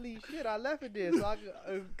 How you delete shit? I left it there so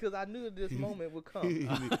because I knew this moment would come.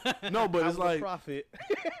 No, but I it's was a like prophet.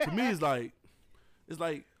 to me, it's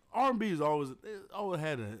like R&B has always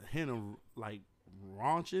had a hint of like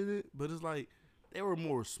raunch in it, but it's like they were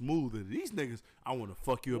more smooth than these niggas. I want to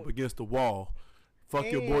fuck you up against the wall,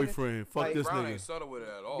 fuck your And, boyfriend, fuck like, this Brown nigga. ain't subtle with it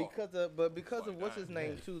at all. because of what's his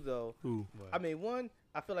name too though. Who? I mean, one,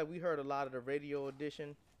 I feel like we heard a lot of the radio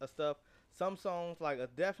edition of stuff. Some songs like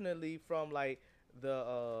definitely from like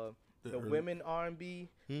the The early- women R&B.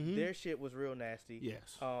 Mhm. Their shit was real nasty.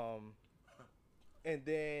 Yes. And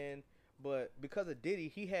then but because of Diddy,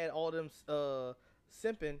 he had all them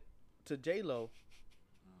simping to J-Lo.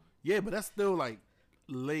 Yeah, but that's still like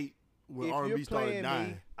late when If R&B you're started playing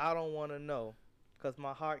dying. me, I don't want to know, cause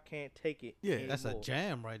my heart can't take it. Yeah. That's a anymore.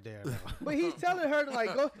 jam right there. though. But he's telling her to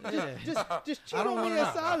like go, Yeah. just I chill don't on me wanna in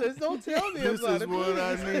know. silence. Don't tell me This about is it. what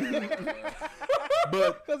I please. need.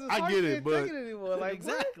 But Cause his I heart get it, can't but take it anymore. Like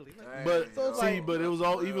exactly. Dang, but So it's see, like- but it was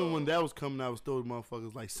all even when that was coming out, it was still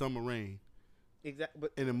motherfuckers like Summer Rain Exactly.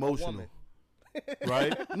 But and a Emotional, woman.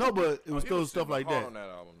 right? No, but it was he still was stuff super like hard that. on that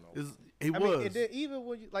album though. It I was mean, and then even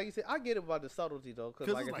when you, like you said, I get about the subtlety though, cause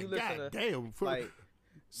because like it's if you like, listen God to damn, for like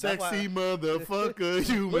sexy that's motherfucker,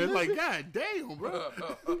 you But man, like listen- God damn, bro.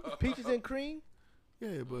 Peaches and Cream,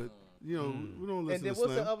 Yeah, but you know we don't and listen then to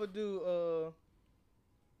what's Slim. the other dude?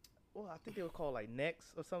 Well, I think they were called like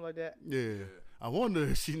Next or something like that. Yeah, I wonder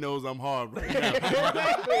if she knows I'm hard right now.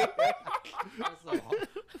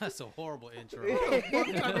 That's a horrible intro.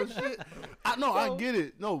 What type of shit? I know, I So- get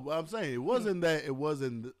it. No, but I'm saying it wasn't that. It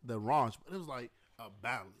wasn't the raunch, but it was like a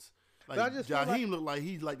balance. But I Like just feel Jaheim like- looked like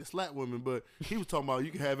he's like the slap women, but he was talking about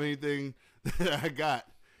you can have anything that I got.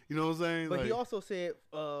 You know what I'm saying? But like, he also said,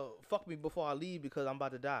 "Fuck me before I leave because I'm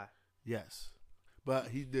about to die." yes, but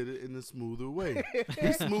he did it in a smoother way.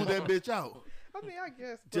 He smoothed that bitch out. I mean, I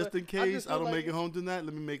guess. Just but in I case just I feel don't like make it home tonight,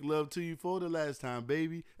 let me make love to you for the last time,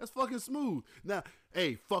 baby. That's fucking smooth. Now,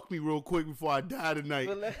 hey, fuck me real quick before I die tonight.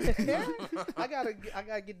 I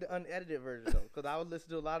gotta get the unedited version though, because I would listen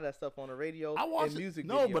to a lot of that stuff on the radio I watch and music.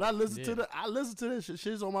 No, videos. but I listen Yeah. to that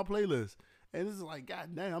shit's on my playlist, and it's like, god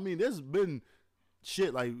damn. I mean, there's been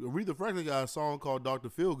shit like Aretha Franklin got a song called "Dr.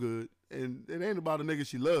 Feelgood," and it ain't about a nigga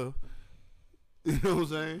she love. You know what I'm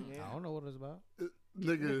saying? Yeah. I don't know what it's about.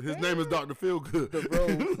 Nigga, his name is Dr. Feelgood.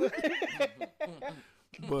 The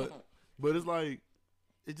Rose. but it's like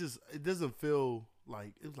it doesn't feel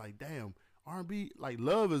like it's like damn R&B like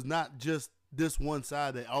love is not just this one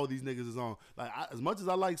side that all these niggas is on. Like as much as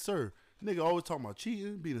I like Sir, nigga always talking about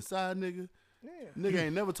cheating, being a side nigga. Yeah. Nigga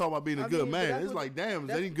ain't never talking about being a I good mean, but man. that's It's what- like damn, is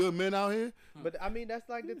there that's- any good men out here? But I mean, that's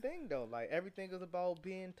like the thing though. Like everything is about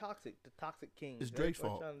being toxic. The toxic king. It's Drake's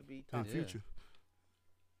Everybody's fault. Trying to be In toxic. Yeah. future,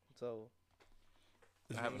 So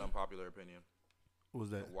I have an unpopular opinion. what was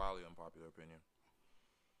that? A wildly unpopular opinion.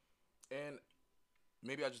 And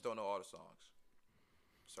maybe I just don't know all the songs.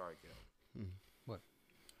 Sorry, Kim. What?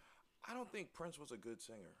 I don't think Prince was a good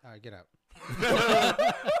singer. All right, get out.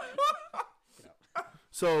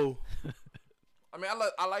 So I mean,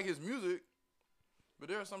 I like his music, but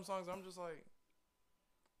there are some songs I'm just like,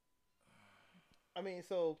 I mean,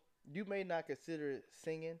 so you may not consider it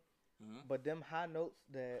singing, Mhm. but them high notes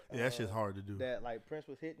that yeah, that shit's hard to do. that like Prince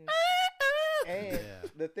was hitting. And Yeah.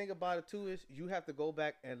 the thing about it too is you have to go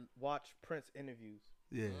back and watch Prince interviews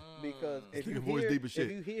Yeah, because if This you nigga voice hear deep as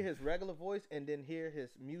shit. if you hear his regular voice and then hear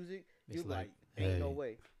his music, It's you like, like, ain't no hey.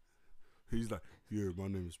 way. he's like, yeah, my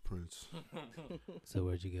name is Prince. So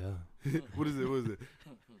where'd you go? What is it?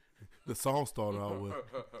 The song started out with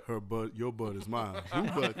her butt, your butt is mine. Who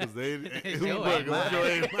butt? Because they who Your butt? ain't 'Cause your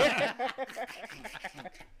ain't mine.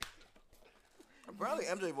 Apparently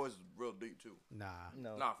MJ voice is real deep too. Nah.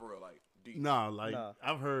 No. Nah, for real, like deep. Nah, like Nah.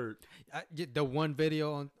 I've heard The one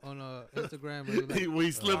video on Instagram where he was like, when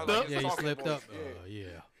he slipped like up. his yeah, he talking slipped voice, up.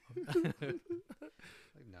 yeah. Yeah. Like,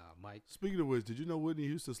 nah, Mike. Speaking of which, did you know Whitney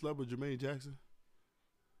Houston slept with Jermaine Jackson?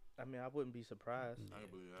 I mean, I wouldn't be surprised. I can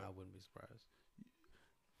believe that. I wouldn't be surprised.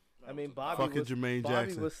 I mean, Bobby Fucking was, Jermaine Bobby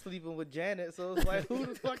Jackson. was sleeping with Janet, so it's like, who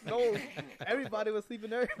the fuck knows? Everybody was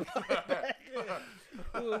sleeping with everybody.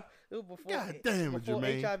 it was before, God damn it, before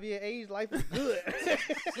Jermaine. HIV and AIDS, life was good.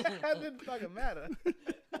 That didn't fucking matter.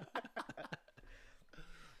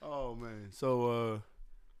 Oh man. So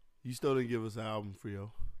you still didn't give us an album for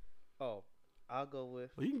yo. Oh, I'll go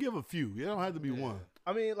with. Well, you can give a few. You don't have to be one.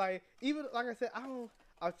 I mean, like, even like I said,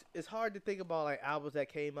 it's hard to think about like albums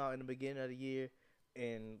that came out in the beginning of the year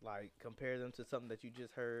and like compare them to something that you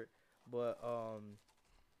just heard. But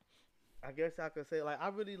I guess I could say like I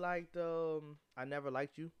really liked I Never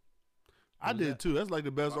Liked You. I did too. That's like the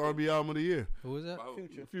best R&B album of the year. Who was that? By who?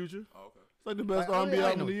 Future. Future. Oh, okay. It's like the best Like, I R&B really like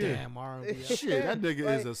album of the year. Damn R&B. Shit, that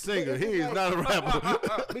nigga is a singer. He is like- not a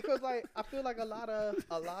rapper. Because like I feel like a lot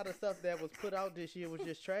of stuff that was put out this year was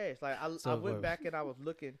just trash. Like I So went what- back and I was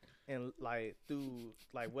looking and like through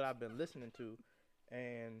like what I've been listening to,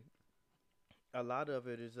 and a lot of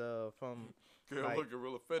it is from Girl Like, looking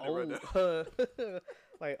real offended right now. old,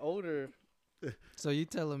 like older. So you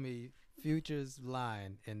telling me Future's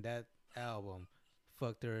line in that album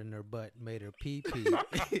fucked her in her butt, made her pee pee.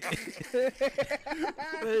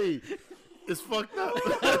 Hey, it's fucked up.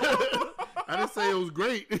 I didn't say it was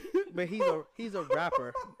great. But he's a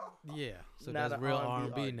rapper. Yeah. So Not that's a real R&B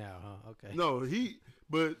R&B artist. now, huh? Okay. No, he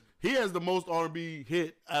has the most R&B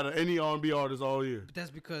hit out of any R&B artist all year. But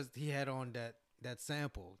that's because he had on that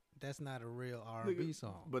sample. That's not a real R&B Nigga,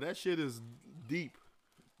 song. But that shit is deep.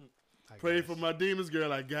 I Pray guess. for my demons,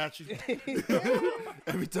 girl. I got you.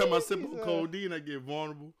 Every time I sip on codeine, I get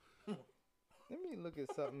vulnerable. Let me look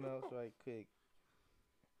at something else right quick.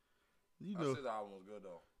 You That's know, his album was good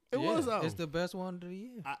though. it Yeah, was out. It's the best one of the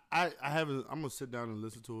year. I haven't. I'm gonna sit down and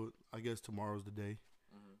listen to it. I guess tomorrow's the day.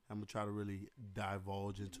 Mhm. I'm gonna try to really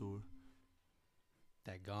divulge into it.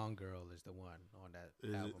 That Gone Girl is the one on that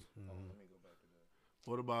Is it? album. Oh, Mhm. let me go back to that.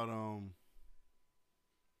 What about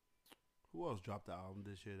who else dropped the album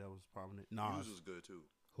this year that was prominent? Nas. Used was good too.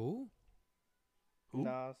 Who? Who?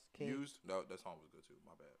 Nas King. Used, no, that song was good too.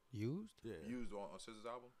 My bad. Used? Yeah. Used on SZA's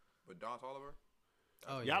album, but Don Toliver.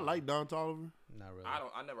 Oh, Y'all like Don Toliver? Not really.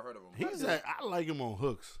 I never heard of him. I like him on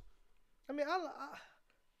hooks. I mean,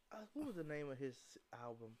 what was the name of his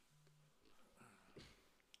album?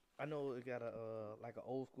 I know it got a like an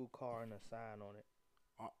old school car and a sign on it.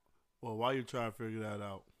 Well, while you're trying to figure that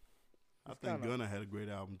out, I It's think kinda- Gunna had a great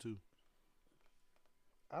album too.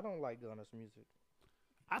 I don't like Gunna's music.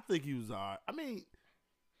 I think he was alright. I mean,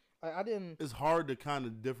 I didn't. it's hard to kind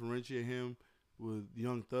of differentiate him with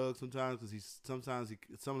Young Thug sometimes because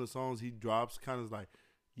some of the songs he drops kind of like,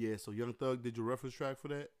 yeah. So Young Thug did your reference track for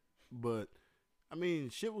that, but I mean,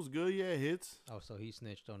 shit was good. Yeah, hits. Oh, so he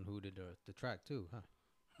snitched on who did the track too, huh?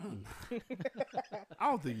 I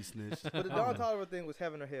don't think he snitched. But the Don Toliver thing was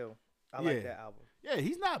Heaven or Hell. I like that album. Yeah,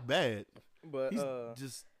 he's not bad. But He's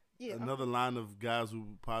just yeah, another line of guys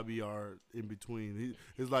who probably are in between.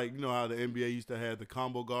 It's like, you know how the NBA used to have the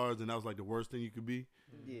combo guards, and that was like the worst thing you could be.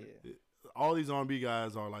 yeah. All these R&B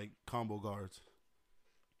guys are like combo guards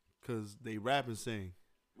because they rap and sing.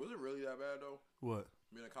 Was it really that bad though? What?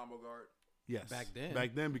 Being a combo guard? Yes. Back then.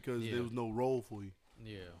 Back then because Yeah. there was no role for you.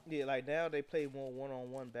 Yeah. Yeah, like now they play more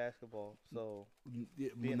one-on-one basketball, so Yeah,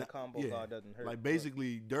 being na- a combo yeah. guard doesn't hurt. Like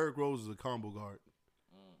basically, Derrick Rose is a combo guard.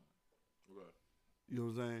 Okay. You know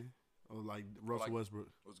what I'm saying? Or like Russell like- Westbrook.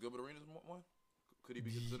 Was Gilbert Arenas one? Could he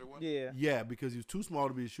be considered one? yeah, Yeah, because he was too small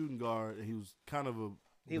to be a shooting guard, and he was kind of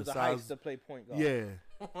he was the a heist size- to play point guard. Yeah,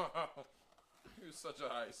 He was such a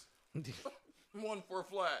heist. 1 for a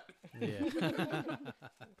flat. Yeah.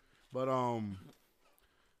 but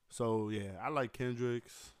so yeah, I like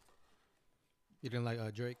Kendrick's. You didn't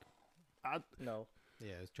like Drake? No,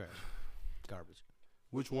 Yeah, it's trash. Garbage.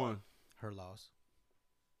 Which one? Her loss.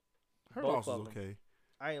 Her Both loss is of 'em. okay.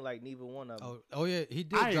 I ain't like neither one of them. Oh yeah, he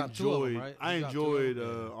did I drop two of them, enjoyed. right? I He dropped two of enjoyed.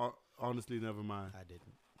 them? Yeah. Honestly, never mind. I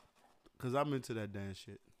didn't. Cause I'm into that dance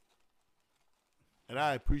shit, and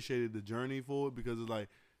I appreciated the journey for it because it's like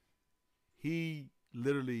he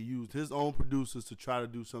literally used his own producers to try to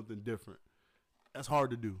do something different. That's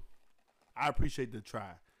hard to do. I appreciate the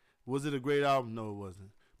try. Was it a great album? No, it wasn't.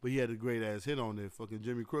 But he had a great ass hit on there. Fucking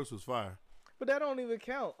Jimmy Crooks was fire. But that don't even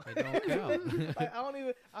count. It don't count.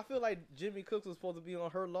 Like, I feel like Jimmy Cooks was supposed to be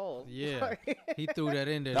on Her Laws. Yeah. Like, He threw that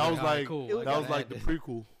in there. That was all right, like cool. it was- that I was gotta like the add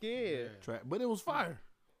prequel yeah. track, but it was fire.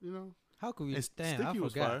 You know, How could we and stand? I Sticky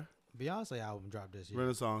was forgot. fire. Beyonce album dropped this year.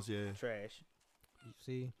 Renaissance, yeah. Trash. You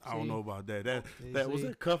see? I don't know about that. That See, that was see?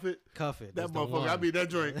 it. Cuff it. Cuff it. That that's the motherfucker. I one. mean that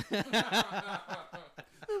drink.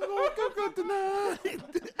 Tonight.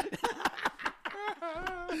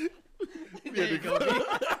 There you go.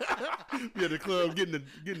 Be at the club getting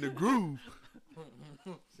the groove.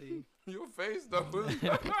 See? Your face though.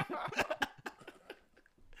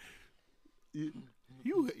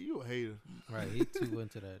 You a hater. Right, he too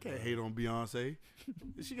into that. Can't hate on Beyonce.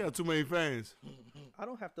 She got too many fans. I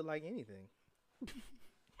don't have to like anything.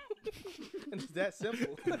 It's that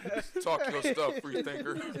simple. Talk your stuff, free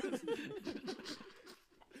thinker.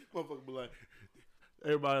 Motherfucker be like,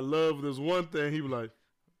 everybody love this one thing. He be like,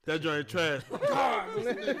 that joint trash.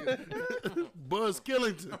 Buzz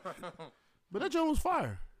Killington. But that joint was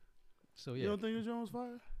fire. So You yeah, don't think that joint was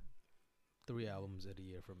fire? 3 albums of the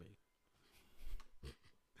year for me.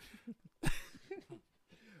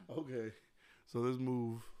 Okay. So let's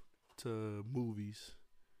move to movies.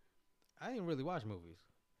 I didn't really watch movies.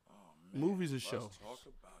 Oh, man. Movies and Let's shows. talk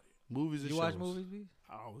about it. Movies and You shows. watch movies, B?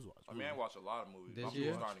 I always watch. I mean, I movies. watch a lot of movies. This I'm year?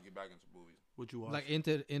 just starting to get back into movies. What you watch? Like in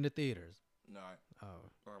the theaters. No, I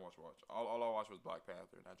Oh, don't watch. All I watched was Black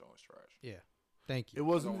Panther, and that joint was trash. yeah. Thank it you.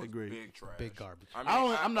 wasn't That that joint was great. Big trash. Big garbage. I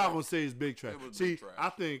mean, I'm not gonna say it's big trash. It was See, big trash. I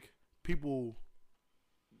think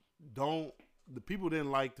the people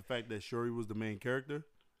didn't like the fact that Shuri was the main character,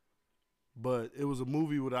 but it was a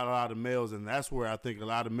movie without a lot of males, and that's where I think a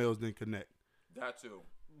lot of males didn't connect. That too.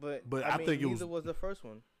 But I mean, think it neither was- was the first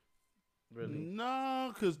one. Really.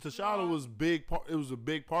 No, because T'Challa was big part. It was a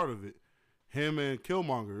big part of it. Him and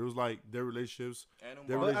Killmonger. It was like their relationships. And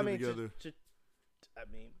They But, were I mean, together.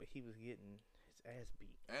 but he was getting his ass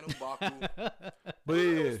beat. And M'Baku. But There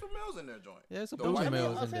yeah, was some males in there joint. Yeah, it's a The bunch white of male-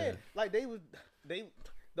 males I'm in saying, there. like they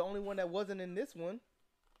the only one that wasn't in this one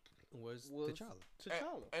Was was T'Challa.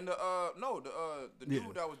 T'Challa. And the Yeah.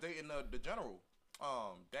 dude that was dating the general,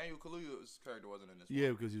 Daniel Kaluuya's character wasn't in this yeah,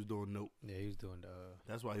 because he was doing Nope. Yeah, he was doing the.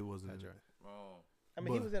 That's why he wasn't That's in right. one. Oh. I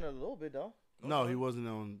mean, he but- was in it a little bit though. it. No, he joint? wasn't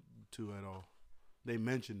on 2 at all. They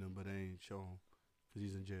mentioned him, but they ain't show him because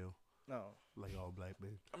he's in jail, No. like all black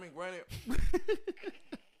men. I mean, granted,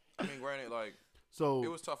 like So it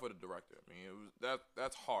was tough for the director. I mean, it was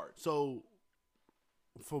that's hard. So,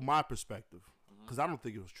 from my perspective, because I don't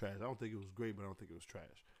think it was trash. I don't think it was great, but I don't think it was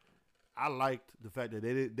trash. I liked the fact that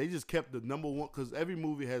they just kept the number one, because every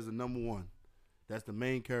movie has a number one. That's the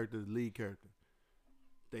main character, the lead character.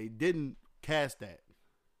 They didn't cast that.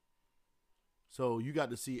 So you got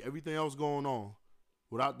to see everything else going on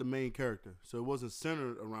without the main character. So it wasn't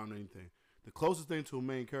centered around anything. The closest thing to a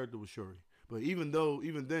main character was Shuri. But even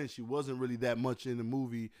then, she wasn't really that much in the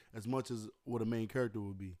movie as much as what a main character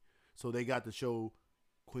would be. So they got to show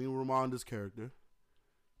Queen Ramonda's character.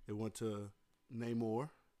 They went to Namor,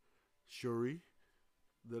 Shuri,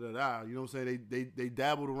 da da da. You know what I'm saying? They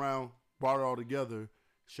dabbled around, brought it all together,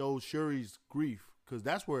 showed Shuri's grief, because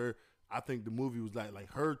that's where I think the movie was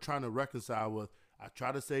like her trying to reconcile with. I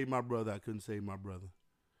tried to save my brother, I couldn't save my brother.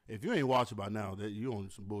 If you ain't watching by now, that you on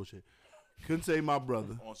some bullshit. Couldn't save my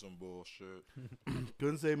brother. On some bullshit.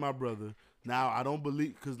 Couldn't save my brother. Now I don't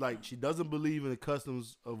believe, because like she doesn't believe in the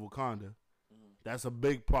customs of Wakanda. That's a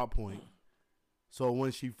big plot point. So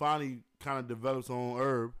when she finally kind of develops her own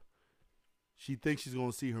herb, she thinks she's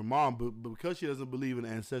gonna see her mom, but because she doesn't believe in the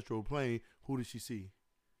ancestral plane, who does she see?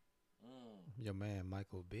 Your man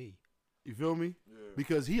Michael B. You feel me? Yeah.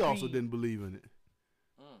 Because he also didn't believe in it.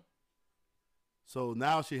 So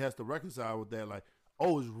now she has to reconcile with that. Like,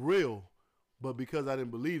 oh, it's real, but because I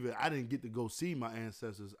didn't believe it, I didn't get to go see my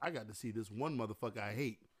ancestors. I got to see this one motherfucker I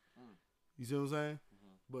hate. You see what I'm saying?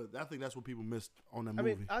 But I think that's what people missed on that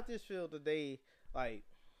movie. I mean, I just feel that they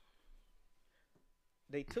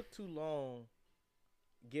took too long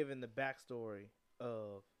giving the backstory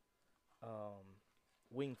of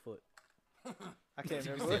Wingfoot. I can't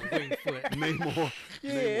remember. Wingfoot. Namor.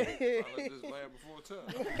 Yeah. I let this land before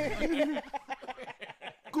time.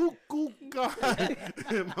 Gook Khan.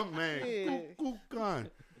 My man. Yeah. Gook Khan.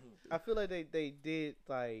 I feel like they did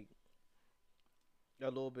like a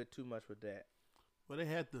little bit too much with that. Well, they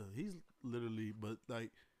had to. He's literally, but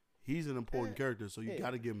like, he's an important character, so you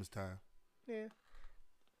got to give him his time. Yeah.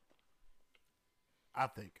 I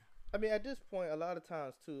think. I mean, at this point, a lot of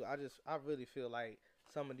times too, I really feel like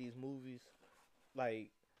some of these movies,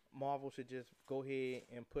 like Marvel, should just go ahead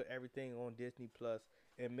and put everything on Disney Plus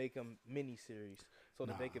and make them mini-series so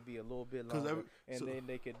that they could be a little bit longer, then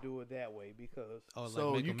they could do it that way. Because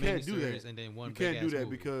so you can't do that, and then one you can't do that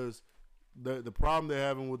movie. because the problem they're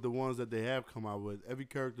having with the ones that they have come out with, every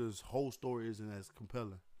character's whole story isn't as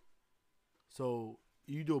compelling. So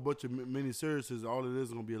you do a bunch of mini-series, all it is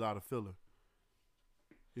going to be a lot of filler.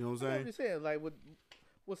 You know what I'm saying? I'm just saying, like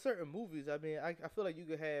with certain movies, I mean, I feel like you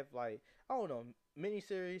could have like, I don't know,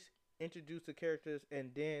 miniseries, introduce the characters,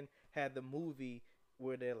 and then have the movie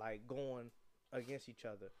where they're like going against each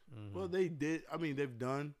other. Mm-hmm. Well, they did. I mean, they've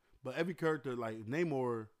done, but every character, like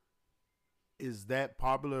Namor, is that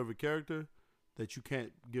popular of a character that you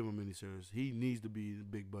can't give him miniseries. He needs to be the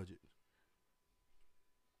big budget.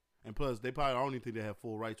 And plus, they probably don't even think they have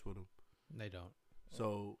full rights with him. They don't.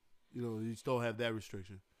 So, you know, you still have that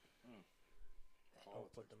restriction. Oh,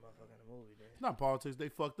 put the motherfucker in the movie then. It's not politics. They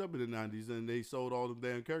fucked up in the 90s and they sold all them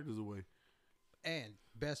damn characters away. And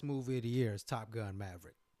best movie of the year is Top Gun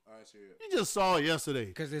Maverick. I see it. You just saw it yesterday.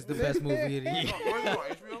 Because it's the best movie of the year. Where's it on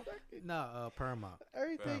HBO? No, Paramount.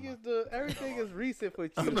 Everything is recent for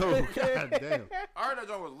you. I know. God damn. I heard that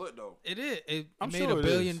joint was lit though. It is. It I'm made sure $1 it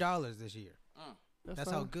billion is. this year. That's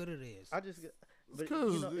fine. how good it is. I just but,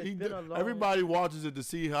 Because you know, it's been a long, everybody watches it to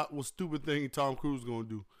see what stupid thing Tom Cruise going to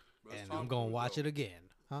do. But it's And Tom I'm going to Cruise, watch though. it again.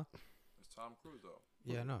 Huh? It's Tom Cruise though.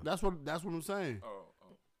 Yeah, no. That's what I'm saying. Oh.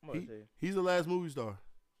 I'm gonna say, He's the last movie star.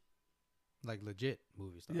 Like legit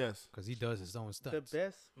movie stuff. Yes. Because he does his own the stunts.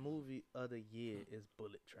 best movie of the year is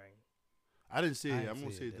Bullet Train. I didn't see I it. didn't I'm going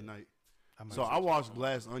to see see it it tonight. might So see I it. watched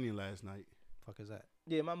Glass Onion last night. Fuck is that?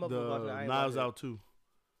 Yeah, my mother was watching. I The ain't Knives watch it. Out 2.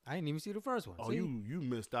 I didn't even see the first one. Oh, See? you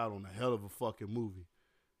missed out on a hell of a fucking movie.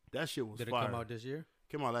 That shit was Did it fire. come out this year?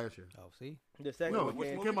 Came out last year. Oh, see? The second No, one which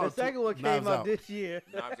came. movie? The second one Knives came out Out. this year.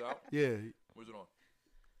 Knives Out. Yeah. Where's it on?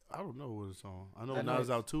 I don't know what it's on. I know Netflix. Knives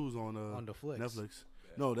Out 2 is on On the flicks. Netflix.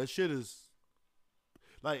 No, that shit is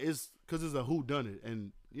like it's because it's a whodunit,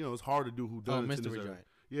 and you know it's hard to do whodunits. Oh, in this mystery era. joint.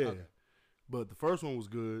 Yeah, Okay. but the first one was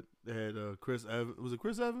good. They had Chris Evans. Was it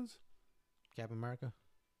Chris Evans? Captain America?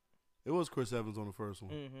 It was Chris Evans on the first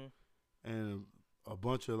one, Mm-hmm. and a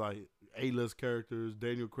bunch of like A-list characters.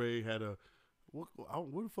 Daniel Craig had a where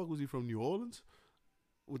the fuck was he from? New Orleans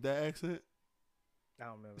with that accent. I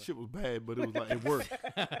don't remember. The shit was bad, but it was like it worked.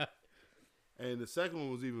 And the second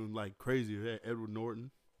one was even like crazier. It had Edward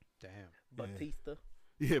Norton. Damn. Batista.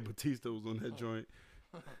 Yeah, Batista was on that joint.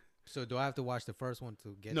 So do I have to watch the first one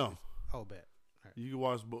to get No. this? Oh, bet. You can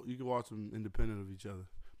watch both. You can watch them independent of each other.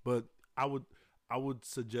 But I would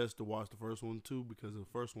suggest to watch the first one too, because the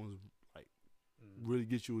first one's like really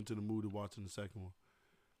gets you into the mood of watching the second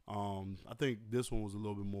one. I think this one was a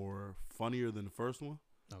little bit more funnier than the first one,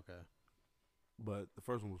 Okay. but the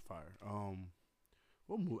first one was fire.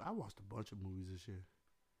 What movie? I watched a bunch of movies this year.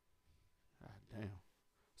 God damn.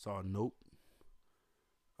 Saw Nope.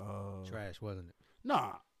 Trash, wasn't it?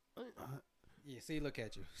 Nah. Yeah, see, look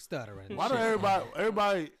at you. Stuttering. Why do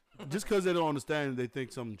everybody just because they don't understand it, they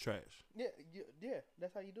think something trash? Yeah,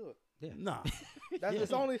 that's how you do it. Yeah. Nah. That's Yeah.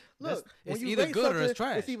 it's only look. when it's you either rate good or it's something,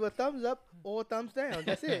 trash. It's either thumbs up or thumbs down.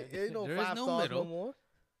 That's it. There ain't no There is 5 no stars middle. no more.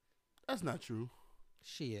 That's not true.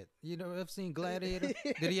 Shit. You know, ever seen Gladiator?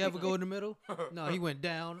 Did he ever go in the middle? No, he went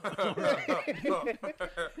down.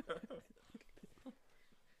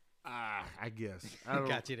 I guess. I don't,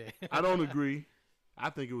 Got you there. I don't agree. I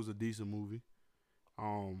think it was a decent movie.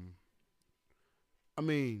 I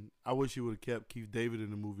mean, I wish you would have kept Keith David in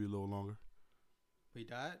the movie a little longer. He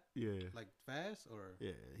died? Yeah. Like fast or?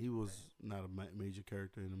 Yeah, he was not a major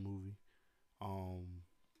character in the movie.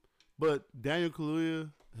 But Daniel Kaluuya,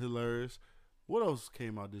 hilarious. What else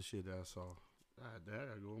came out this year that I saw? I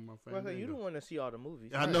gotta go on my family. Well, you don't want to see all the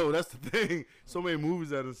movies. I know, that's the thing. So many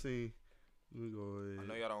movies I done seen. Let me go ahead. I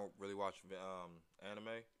know y'all don't really watch anime.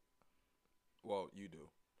 Well, you do.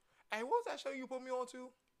 Hey, what was that show you put me on to?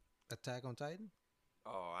 Attack on Titan?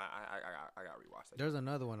 Oh, I got to rewatch that. There's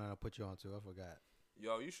another one I put you on to. I forgot.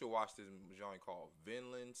 Yo, you should watch this joint called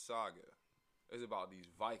Vinland Saga. It's about these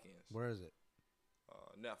Vikings. Where is it?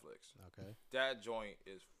 Netflix. Okay. That joint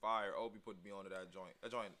is fire. Obi put me onto that joint.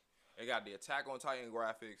 That joint, it got the Attack on Titan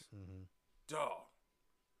graphics. Mm-hmm. Dog.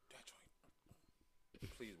 That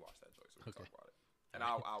joint. Please watch that joint so we can talk about it. And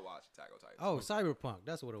I'll watch Attack on Titan. Oh, Cyberpunk.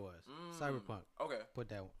 That's what it was. Cyberpunk. Okay. Put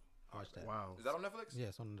that one. Watch that. Wow. Is that on Netflix?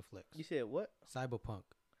 Yes, on Netflix. You said what? Cyberpunk.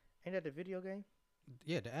 Ain't that the video game?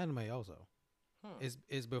 Yeah, the anime also.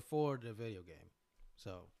 It's before the video game.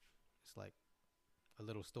 So it's like a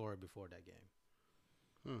little story before that game.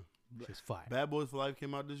 Which is fire. Bad Boys for Life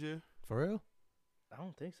came out this year? For real? I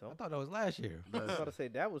don't think so. I thought that was last year. I was about to say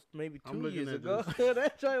that was maybe I'm 2 looking years at ago. this.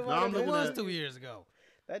 That joint No, I'm It looking was at- 2 years ago.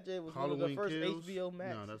 that joint was Halloween one of the first Kills? HBO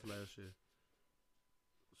Max. No, that's last year.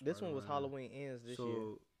 This one was Spider-Man. Halloween Ends this so, year.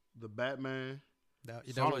 the Batman. That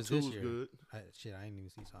Sonic was 2 this was year. good. I didn't even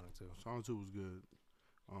see Sonic 2. Sonic 2 was good.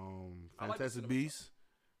 I like the Fantastic cinematography. Beasts.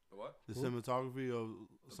 The what? The Who? cinematography of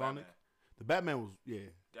The Sonic. Batman. The Batman was, yeah.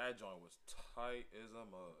 That joint was tight as a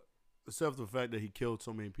mug. Except for the fact that he killed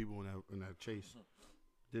so many people in that chase.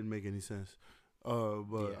 Didn't make any sense. But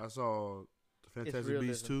Yeah. I saw Fantastic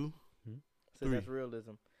Beasts realism. 2. So that's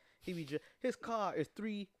realism. His car is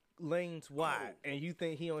 3 lanes wide, and you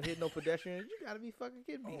think he don't hit no pedestrians? You gotta be fucking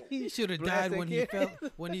kidding me. He should have blasted died when he kid.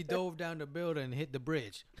 when he dove down the building and hit the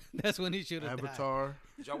bridge. That's when he should have died. Avatar.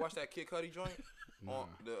 Did y'all watch that Kid Cudi joint? On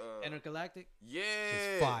the Intergalactic? yeah,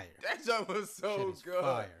 It's fire. That joint was so Shit is good.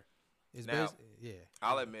 fire. It's Now- yeah.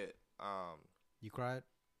 I'll admit, You cried?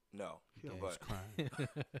 no, He but almost crying.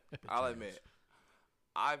 I'll admit,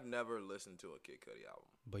 I've never listened to a Kid Cudi album.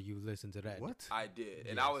 But you listened to that. What? I did,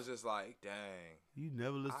 and I was just like, dang. You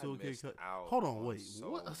never listened I to a Kid missed Cudi? out Hold on, on wait.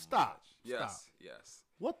 so What? Stop. Yes, Stop. yes,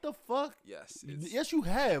 What the fuck? yes. It's, Yes, you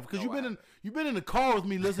have, because No, you've been in the car with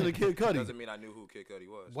me listening to Kid Cudi. doesn't mean I knew who Kid Cudi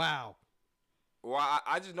was. Wow. Well,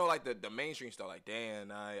 I just know like the mainstream stuff. Like,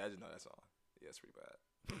 damn, I just know that song. Yeah, it's pretty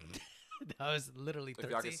bad. That was literally If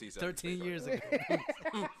y'all can see 13 something, years say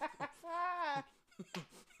ago.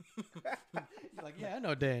 You're like, yeah, I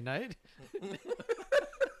know Day and Night.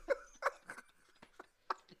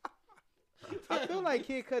 I feel like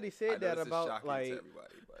Kid Cudi I said know that this is about shocking like. to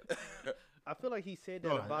everybody, but I feel like he said that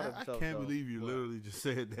No, about I himself. can't though. believe you literally just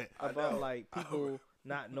said that. I About know. like people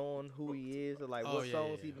not knowing who he is or like Oh, what yeah,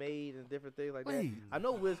 songs yeah. he made and different things like Wait. that. I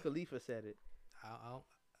know Wiz Khalifa said it I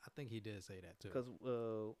think he did say that too. because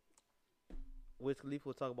Wiz Khalifa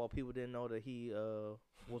was talking about people didn't know that he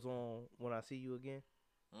was on When I See You Again.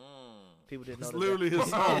 People didn't know It's that. literally his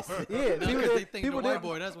song. Yeah, No, people 'cause they didn't- think people the white didn't-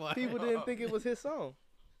 boy. That's why people didn't think it was his song.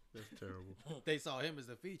 That's terrible. they saw him as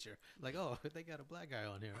the feature. Like, oh, they got a black guy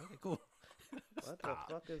on here. Okay, cool. What the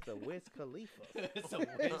fuck is the Wiz Khalifa? It's a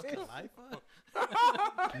Wiz Khalifa.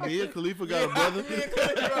 Mia Khalifa got a brother.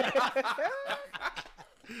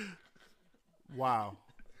 Wow.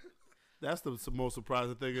 That's the most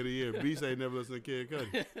surprising thing of the year. Beast ain't never listened to Kid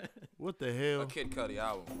Cudi. What the a hell? Kid Cudi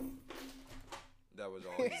album. That was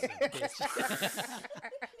all. He said.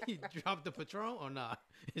 He dropped the Patron or not?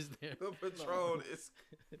 Is there? The Patron is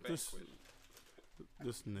This, banquet. this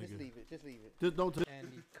Just nigga. leave it. Just leave it. Just don't tell And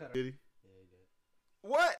he cut her. Did he?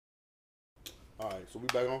 What? All right, so we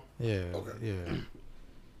back on. Yeah. Okay. Yeah.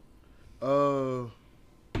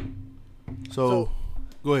 So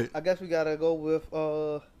go ahead. I guess we gotta go with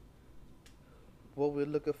what we're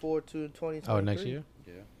looking forward to in 2023. Oh, next year.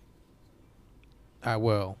 Yeah. All right.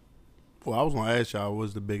 Well, Well, I was gonna ask y'all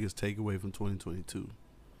what's the biggest takeaway from 2022,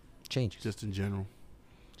 changes. just in general.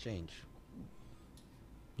 Change.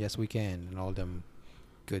 Yes, we can, and all them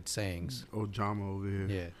good sayings. Oh, Jama over here.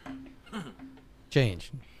 Yeah.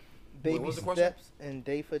 Change. Baby What was the question? steps and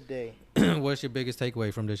day for day. What's your biggest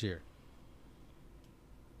takeaway from this year?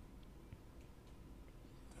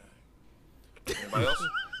 Anybody else?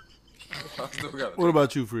 I still got What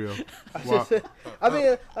about you, Frio? Wow. I mean,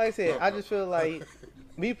 like I said, I just feel like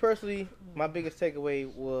me personally, my biggest takeaway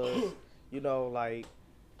was, like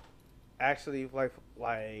actually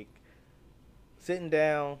like sitting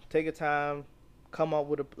down, taking time, coming up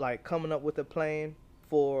with a plan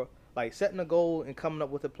for like setting a goal and coming up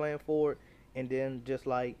with a plan for it, and then just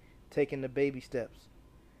like taking the baby steps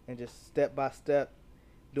and just step by step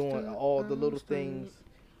doing all the little things,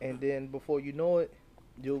 and then before you know it,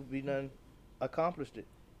 you'll be done accomplished it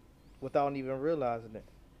without even realizing it.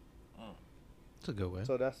 It's a good way.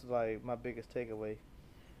 So that's like my biggest takeaway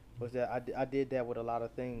was that I did that with a lot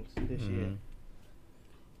of things this year.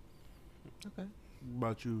 Okay. What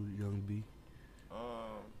about you, Young B?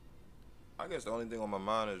 I guess the only thing on my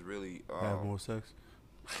mind is really Have more sex.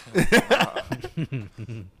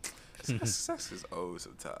 Sex is old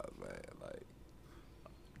sometimes, man. Like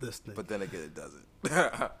This thing. but then again, it doesn't.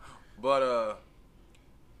 But I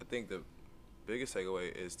think the biggest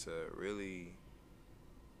takeaway is to really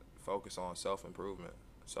focus on self-improvement,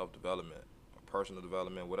 self-development, personal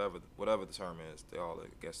development, whatever the term is. They all, I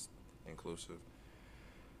guess, inclusive.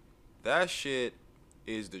 That shit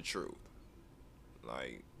is the truth.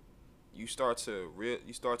 Like, you start to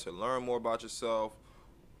learn more about yourself,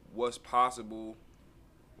 what's possible,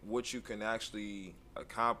 what you can actually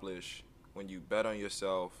accomplish when you bet on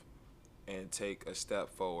yourself and take a step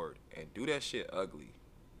forward and do that shit ugly.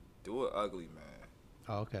 Do it ugly, man.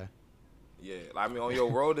 Oh, okay. Yeah, I mean, on your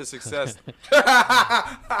road to success.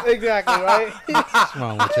 Exactly, right? What's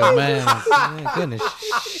wrong with your man? Man,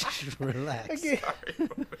 goodness, relax. Okay.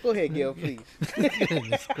 Go ahead, Gil, please.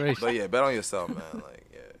 Goodness gracious. But yeah, bet on yourself, man. Like,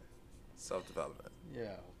 yeah, self-development.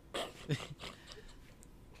 Yeah.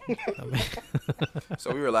 I mean,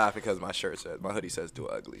 So we were laughing because my hoodie says "Do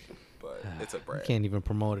Ugly," but it's a you brand. can't even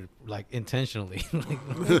promote it like intentionally.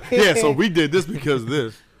 Yeah, so we did this because of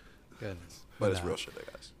this. Goodness. But it's Nah. real shit,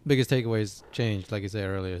 guys. Biggest takeaways changed, like I said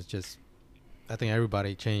earlier. It's just, I think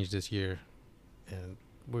everybody changed this year, and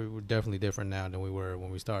we're definitely different now than we were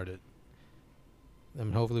when we started. I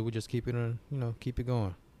mean, hopefully we just keep it on, keep it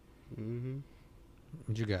going. Mm-hmm.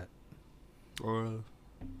 What you got? Or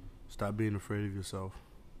stop being afraid of yourself.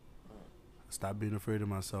 Stop being afraid of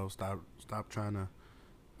myself. Stop trying to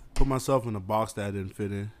put myself in a box that I didn't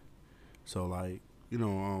fit in. So like,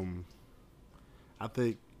 I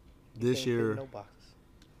think this Can't fit year, no boxes.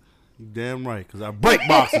 you damn right, because I break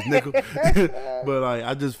boxes, nigga. But like,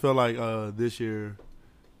 I just feel like this year,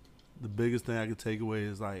 the biggest thing I could take away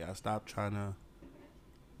is like I stopped trying to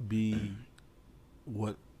be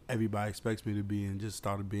what everybody expects me to be, and just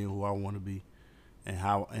started being who I want to be,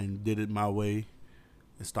 and did it my way,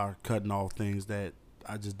 and started cutting off things that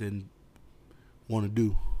I just didn't want to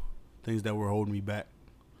do, things that were holding me back,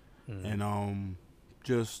 and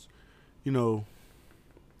just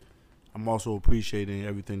I'm also appreciating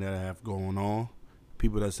everything that I have going on,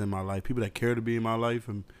 people that's in my life, people that care to be in my life,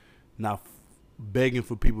 and not begging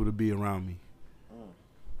for people to be around me.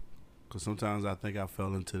 Because sometimes I think I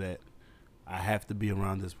fell into that. I have to be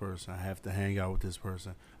around this person. I have to hang out with this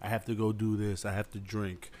person. I have to go do this. I have to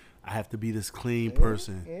drink. I have to be this clean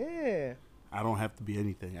person. Yeah. I don't have to be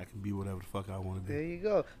anything. I can be whatever the fuck I want to There be. you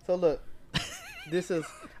go. So look,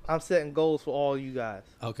 I'm setting goals for all you guys.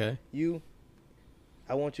 Okay.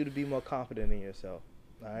 I want you to be more confident in yourself.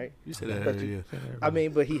 All right. You said that But earlier. I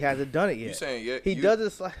mean, but he hasn't done it yet. You saying He does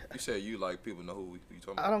this like. You said you like people know who you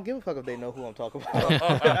talking I about? don't give a fuck if they know who I'm talking about.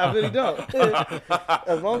 I really don't.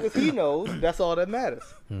 As long as he knows, that's all that matters.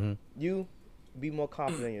 Mm-hmm. You be more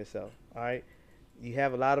confident in yourself. All right. You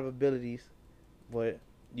have a lot of abilities, but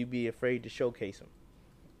you be afraid to showcase them.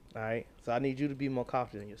 All right. So I need you to be more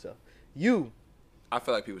confident in yourself. I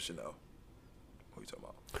feel like people should know who you talking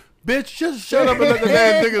about. Bitch, just shut up and let the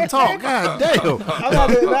damn nigga talk. God damn.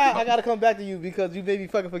 I gotta come back to you because you made me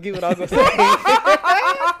fucking forget what I was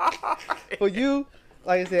gonna say. For you,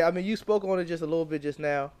 like I said, I mean, you spoke on it just a little bit just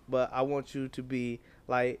now, but I want you to be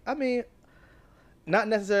like, I mean, not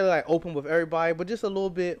necessarily like open with everybody, but just a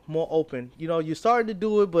little bit more open. You're starting to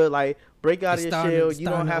do it, but like break out of your shell. You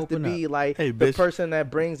don't have to be like Hey, the bitch. person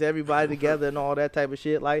that brings everybody together and all that type of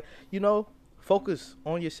shit. Like, focus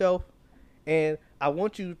on yourself. And I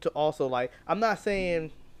want you to also like, I'm not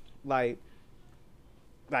saying like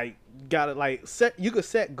gotta like set, you could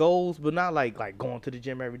set goals, but not like going to the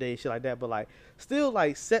gym every day and shit like that, but like still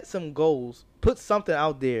like set some goals, put something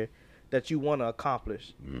out there that you want to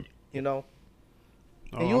accomplish, Oh, And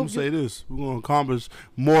I'm going to say this. We're going to accomplish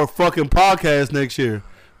more fucking podcasts next year.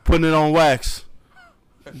 Putting it on wax.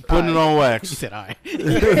 Putting it on You wax. said all right.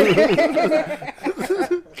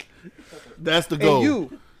 That's the goal.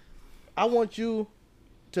 And I want you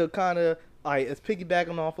to kind of like, it's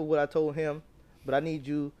piggybacking off of what I told him, but I need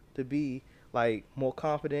you to be like more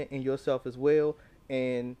confident in yourself as well,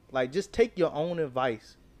 and like just take your own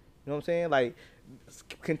advice. You know what I'm saying? Like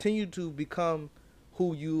continue to become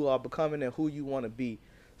who you are becoming and who you want to be.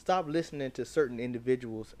 Stop listening to certain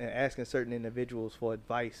individuals and asking certain individuals for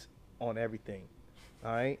advice on everything.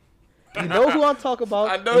 All right? You know who I'm talking about.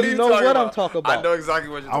 I know and you know what I'm talking about. I know exactly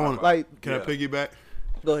what you're talking about. Like, Can I piggyback?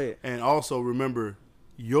 go ahead. And also remember,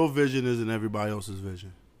 your vision isn't everybody else's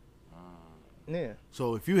vision. Yeah.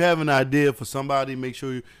 So if you have an idea for somebody, make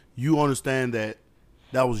sure you understand that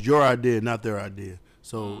was your idea, not their idea.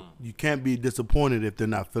 So you can't be disappointed if they're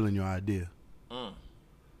not feeling your idea.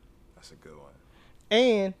 That's a good one.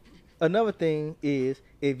 And another thing is,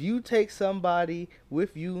 if you take somebody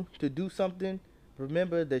with you to do something,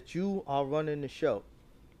 remember that you are running the show.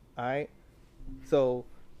 All right. So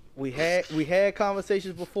we had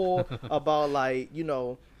conversations before about like, you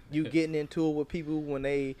know, you getting into it with people when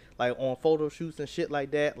they like on photo shoots and shit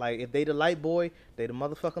like that. Like if they the light boy, they the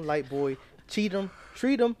motherfucking light boy. Treat them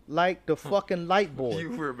like the fucking light boy. You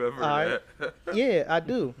remember All right? that? Yeah, I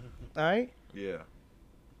do. All right. Yeah.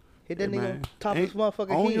 Hit that Hey, nigga man, top of his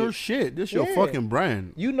motherfucking own head. your shit. This your Yeah. fucking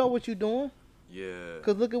brand. You know what you doing. Yeah.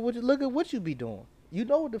 Cause look at what you be doing. You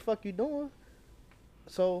know what the fuck you doing.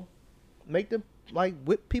 So make them like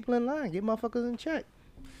whip people in line, get motherfuckers in check.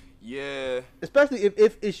 Yeah. Especially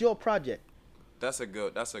if it's your project. That's a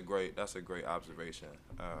great observation.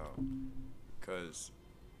 Cause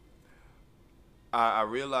I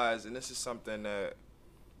realized, and this is something that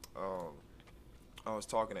I was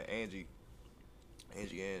talking to Angie,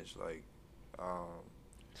 like,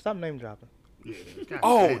 Stop name dropping.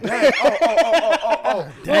 oh, damn. Oh,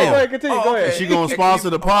 Damn. Go ahead, continue. Go ahead. Is she gonna sponsor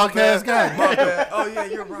the podcast, guy? My bad. Oh, yeah,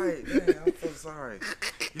 you're right. Damn, I'm so sorry.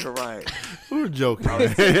 You're right. We were joking.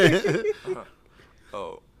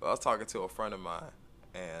 Oh, I was talking to a friend of mine,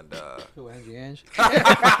 and Who, Angie?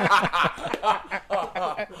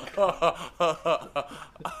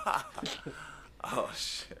 oh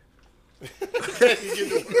shit.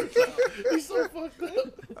 He's so fucked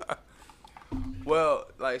up. Well,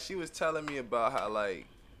 like she was telling me about how like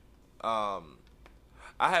I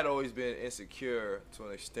had always been insecure to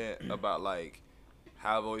an extent about like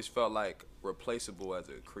how I've always felt like replaceable as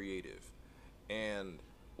a creative. And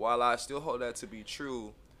while I still hold that to be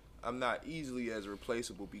true, I'm not easily as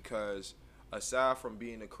replaceable because aside from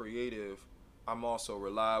being a creative, I'm also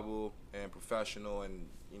reliable and professional, and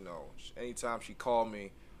you know, anytime she called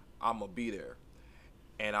me, I'm gonna be there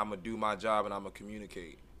and I'm gonna do my job and I'm gonna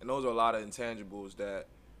communicate. And those are a lot of intangibles that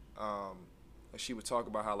she would talk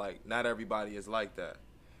about how like not everybody is like that.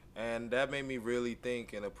 And that made me really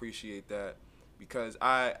think and appreciate that because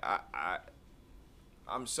I'm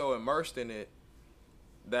so immersed in it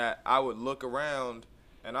that I would look around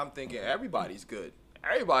and I'm thinking everybody's good.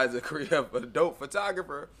 Everybody's a creative, a dope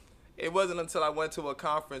photographer. It wasn't until I went to a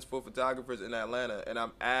conference for photographers in Atlanta and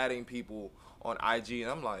I'm adding people on IG and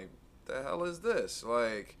I'm like, the hell is this?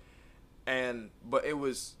 Like, but it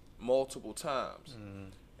was multiple times.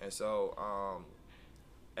 And so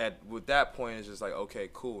with that point, it's just like, okay,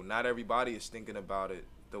 cool. Not everybody is thinking about it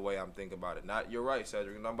the way I'm thinking about it. You're right,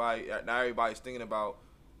 Cedric. Not everybody's thinking about,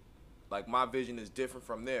 like, my vision is different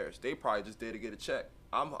from theirs. They probably just there to get a check.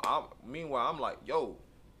 Meanwhile, I'm like, yo,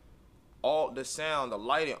 all the sound, the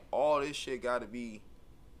lighting, all this shit got to be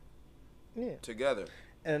together.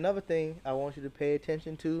 And another thing I want you to pay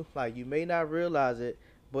attention to, like you may not realize it,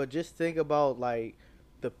 but just think about like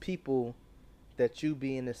the people that you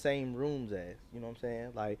be in the same rooms as. You know what I'm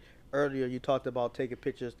saying? Like earlier you talked about taking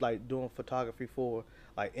pictures, like doing photography for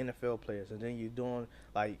like NFL players, and then you're doing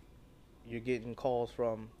like you're getting calls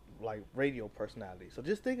from like radio personalities. So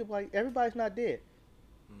just think of like everybody's not dead.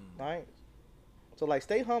 All right? So like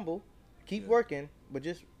stay humble, keep working, but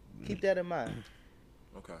just keep that in mind.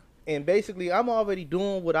 Okay. And basically, I'm already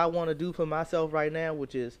doing what I want to do for myself right now,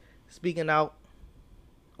 which is speaking out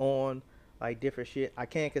on like different shit. I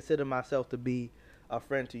can't consider myself to be a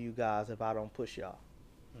friend to you guys if I don't push y'all.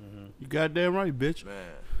 You goddamn right, bitch. Man,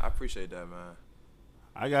 I appreciate that, man.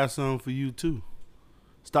 I got something for you too.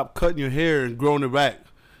 Stop cutting your hair and growing it back.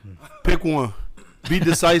 Pick one. Be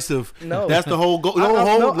decisive. No, that's the whole goal.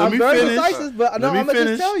 I'm Let me very finish. decisive, but no, Let me I'm gonna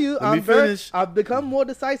finish. just tell you, Let me finish. I've become more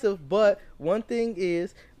decisive. But one thing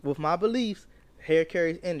is, with my beliefs, hair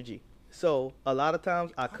carries energy. So a lot of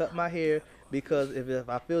times I cut my hair because if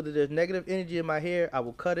I feel that there's negative energy in my hair, I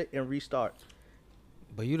will cut it and restart.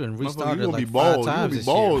 But you didn't Motherfucker, restart you it gonna like be 5 bald. You gonna times be this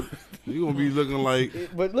bald. year. You gonna be looking like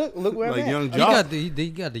But look where like I'm young at. You Jock.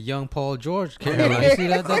 got the young Paul George hairline. You see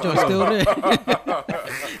that joint's still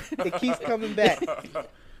there. It keeps coming back.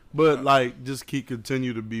 But like, just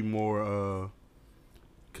continue to be more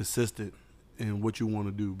consistent in what you want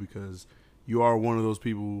to do because you are one of those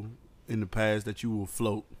people in the past that you will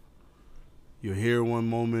float. You're here one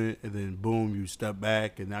moment, and then boom, you step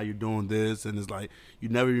back, and now you're doing this, and it's like you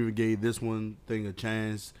never even gave this one thing a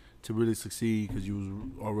chance to really succeed because you was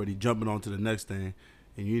already jumping on to the next thing,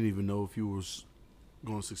 and you didn't even know if you was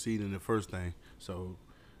going to succeed in the first thing. So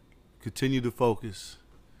continue to focus.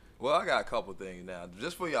 Well, I got a couple things now,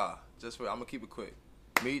 just for y'all. I'm gonna keep it quick.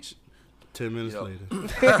 Meech, 10 minutes later.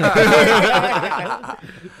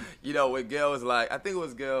 you know, when Gail was like, I think it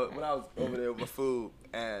was Gail when I was over there with my food,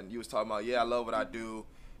 and you was talking about, I love what I do.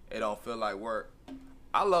 It don't feel like work.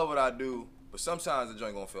 I love what I do, but sometimes the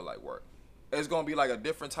joint gonna feel like work. It's gonna be like a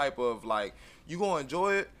different type of like you gonna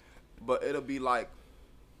enjoy it, but it'll be like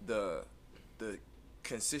the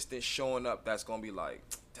consistent showing up that's gonna be like,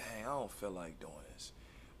 dang, I don't feel like doing this.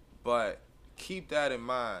 But keep that in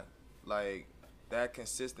mind, like that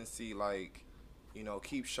consistency, like, you know,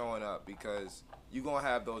 keep showing up because you're gonna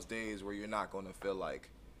have those days where you're not gonna feel like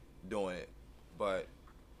doing it, but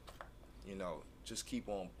you know, just keep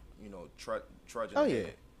on, you know, trudging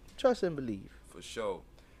ahead. Trust and believe. For sure.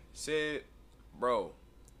 Sid, bro,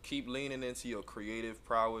 keep leaning into your creative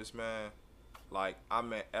prowess, man. Like, I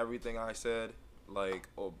meant everything I said, like,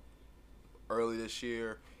 early this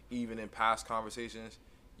year, even in past conversations.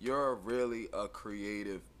 You're really a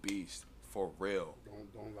creative beast, for real.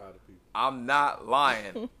 Don't lie to people. I'm not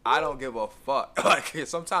lying. I don't give a fuck. Like,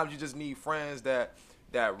 sometimes you just need friends that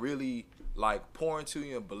really, like, pour into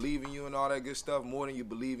you and believe in you and all that good stuff more than you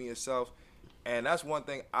believe in yourself. And that's one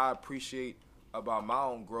thing I appreciate about my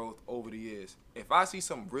own growth over the years. If I see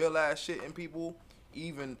some real ass shit in people,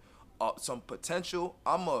 even some potential,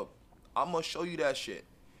 I'm gonna show you that shit.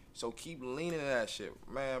 So keep leaning in that shit,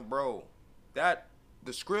 man, bro.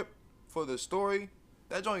 The script for the story,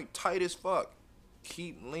 that joint tight as fuck.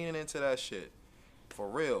 Keep leaning into that shit, for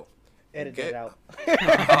real. Edit that out.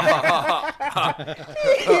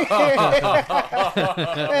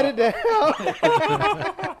 Edit that out.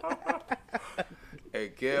 Hey,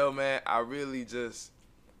 Gail, man, I really just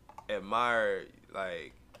admire,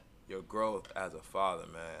 like, your growth as a father,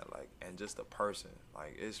 man, like, and just a person.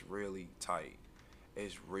 Like, it's really tight.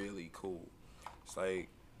 It's really cool. It's like,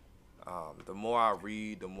 the more I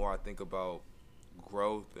read, the more I think about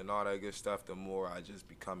growth and all that good stuff, the more I just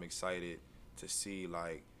become excited to see,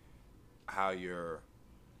 like, how you're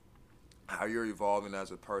evolving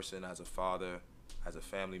as a person, as a father, as a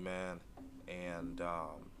family man, and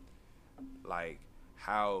like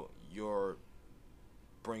how you're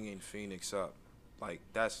bringing Phoenix up. Like,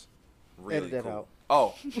 that's really Edit that cool. out.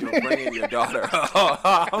 Oh, you're bringing your daughter.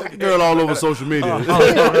 Okay. Girl all over social media.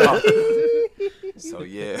 So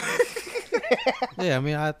yeah. Yeah, I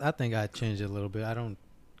mean, I think I changed it a little bit. I don't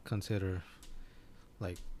consider,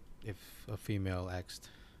 like, if a female acts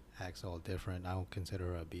all different, I don't consider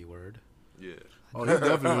her a B word. Yeah. Oh, they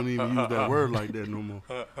definitely don't even use that word like that no more.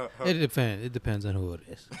 It depends on who it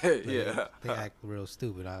is. Yeah. They act real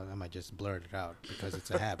stupid. I might just blurt it out because it's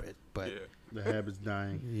a habit. But Yeah. The habit's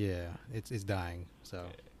dying. yeah, it's dying. So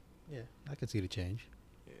yeah, I can see the change.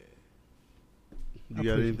 You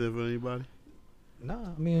got anything for anybody?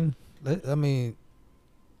 No, I mean,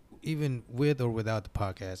 even with or without the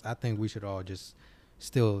podcast, I think we should all just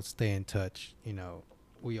still stay in touch. You know,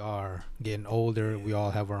 we are getting older. We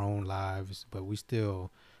all have our own lives, but we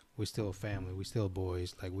still family. We still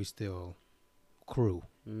boys. Like, we still crew.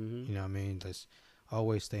 Mm-hmm. You know what I mean? Let's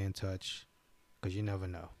always stay in touch because you never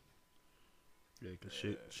know. Yeah, because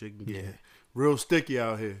shit can get real sticky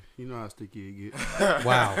out here. You know how sticky it get.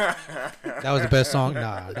 Wow. That was the best song?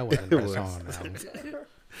 Nah, that wasn't the best song on the album.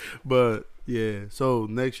 But, yeah. So,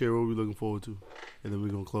 next year, what are we looking forward to? And then we're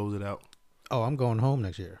going to close it out. Oh, I'm going home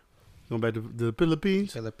next year. Going back to the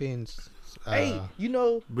Philippines? Philippines. Hey, you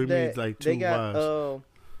know Bring me, that like, they two got wives.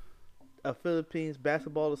 a Philippines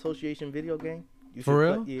Basketball Association video game? You For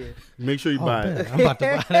should real? Yeah. Make sure you buy bet. it. I'm about to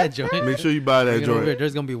buy that joint. Make sure you buy that Bring it over here. joint.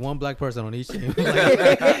 There's going to be one black person on each team.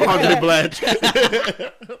 Andre Blanche.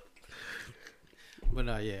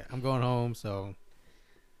 But yeah, I'm going home, so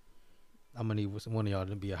I'm going to need one of y'all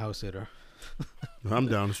to be a house sitter. I'm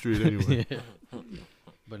down the street anyway. Yeah.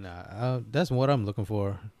 But that's what I'm looking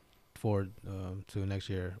forward to next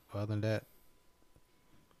year. Other than that,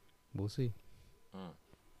 we'll see.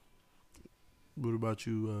 What about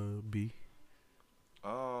you, B?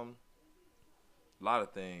 A lot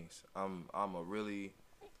of things. I'm a really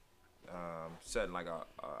setting like a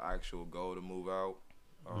actual goal to move out.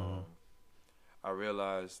 I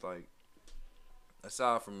realized, like,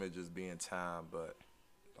 aside from it just being time, but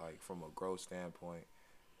like from a growth standpoint,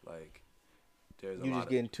 like there's a You lot just of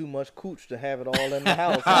getting too much cooch to have it all in the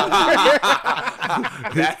house.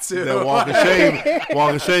 that's it. That walk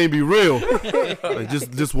of shame be real. Like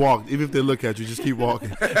just walk. Even if they look at you, just keep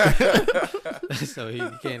walking. So he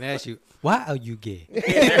can't ask you, why are you gay?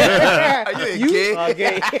 Are you a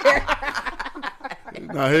kid? Okay.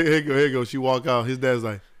 Nah, here you go. She walk out. His dad's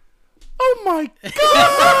like, oh my God.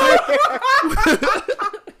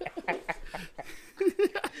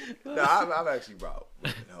 No, I'm actually brought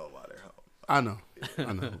women home while they're home. I know. But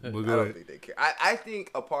I go don't ahead. think they care. I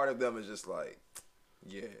think a part of them is just like,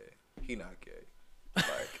 yeah, he not gay.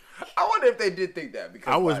 Like, I wonder if they did think that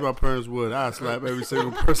because I wish like, my parents would. I'd slap every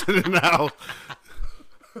single person in the house.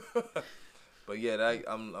 But yeah, that,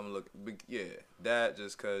 I'm looking. Yeah, that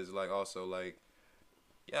just cause like also like,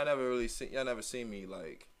 y'all never seen me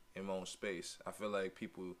like in my own space. I feel like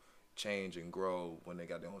people change and grow when they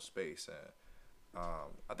got their own space, and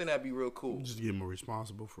I think that'd be real cool. Just get more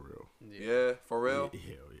responsible for real. Yeah, for real.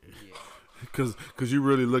 Hell yeah. Cause you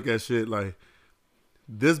really look at shit like,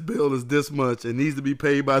 this bill is this much. It needs to be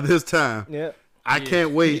paid by this time. Yeah. I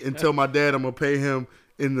can't wait until my dad. I'm gonna pay him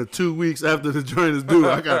in the 2 weeks after the joint is due.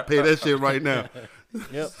 I gotta pay that shit right now.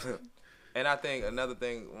 Yep. And I think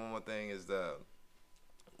one more thing is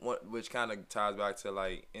which kind of ties back to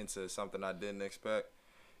like into something I didn't expect.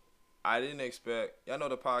 Y'all know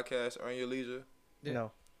the podcast Earn Your Leisure? Yeah.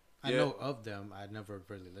 No. I Yeah. know of them. I never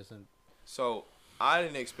really listened. So I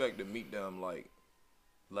didn't expect to meet them like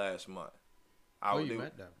last month. You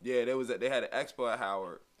met them? Yeah, they had an expo at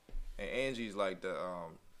Howard, and Angie's like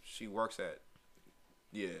she works at,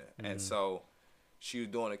 and so she was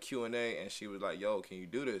doing a Q&A, and she was like, "Yo, can you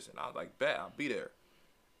do this?" And I was like, "Bet, I'll be there."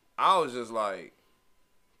 I was just like,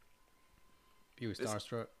 You were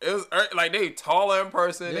starstruck. it was like they taller in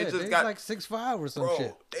person. Yeah, they just they got like 6'5" or some bro.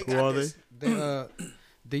 shit. They Who got are this. They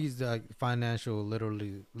these financial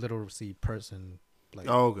literacy person like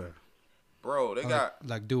Oh, okay. Bro, they got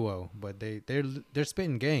like duo, but they're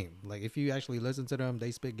spitting game. Like if you actually listen to them, they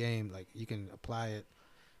spit game. Like you can apply it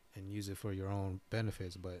and use it for your own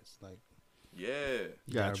benefits. But it's like yeah.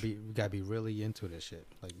 you gotta be really into this shit.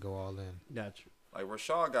 Like go all in. Gotcha. Like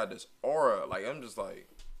Rashad got this aura. Like I'm just like,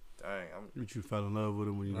 dang. You fell in love with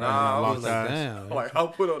him when you Nah, I locked was like, eyes. damn. I'm like, I'll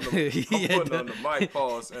put on the He had putting on the mic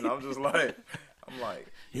pause, and I'm just like,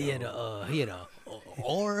 He had a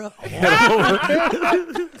aura.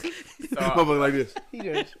 Motherfucker like this. He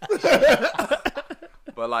just,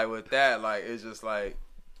 But like with that, like it's just like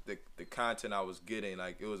the content I was getting,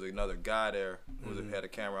 like it was another guy there who had a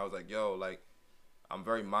camera. I was like, yo, like I'm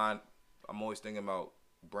always thinking about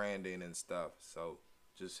branding and stuff. So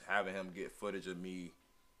just having him get footage of me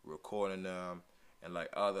recording them, and like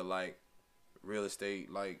other like real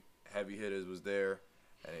estate like heavy hitters was there,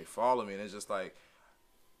 and they follow me, and it's just like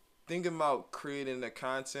thinking about creating the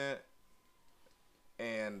content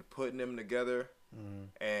and putting them together,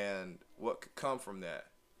 and what could come from that.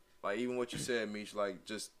 Like even what you said, Mish, like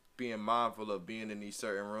just being mindful of being in these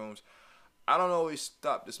certain rooms. I don't always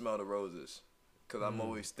stop to smell the roses, because I'm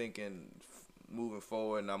always thinking moving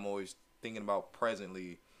forward, and I'm always thinking about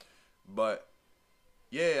presently. But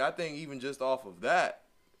yeah, I think even just off of that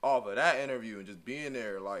interview and just being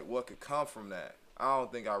there, like what could come from that. I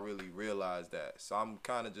don't think I really realized that. So I'm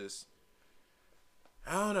kind of just,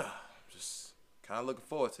 I don't know, just kind of looking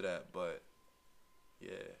forward to that. But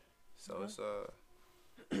yeah, so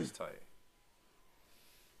it's tight.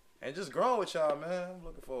 And just growing with y'all, man. I'm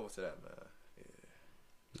looking forward to that, man. Yeah.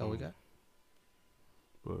 That's all we got.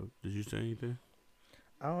 But did you say anything?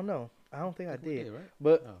 I don't know. I don't think I We did. right?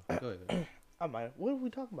 But Oh, go ahead. I might. What are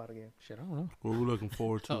we talking about again? Shit, I don't know. What we're looking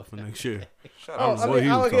forward to for next year? Shut Oh, up. I what he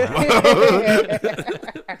was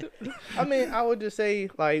I mean, I would just say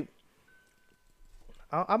like,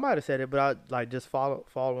 I might have said it, but I like just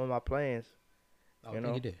following my plans. Oh, You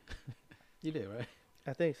know? you did. You did, right?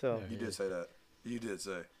 I think so. You did say that. You did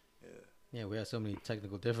say. Yeah. Yeah, we had so many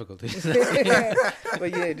technical difficulties.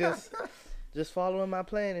 But yeah, just following my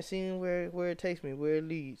plan and seeing where it takes me, where it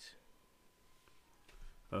leads.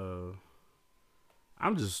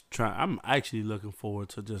 I'm actually looking forward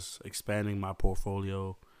to just expanding my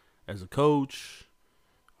portfolio as a coach.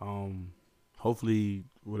 Hopefully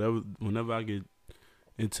whenever I get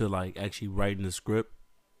into like actually writing the script,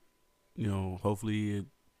 hopefully it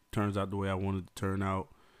turns out the way I want it to turn out.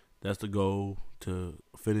 That's the goal, to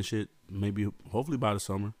finish it, hopefully by the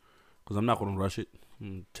summer, because I'm not going to rush it. I'm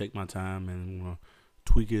gonna take my time and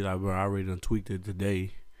tweak it. I already done tweaked it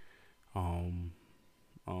today.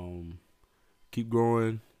 Keep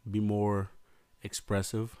growing, be more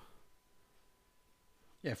expressive.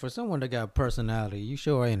 Yeah, for someone that got personality, you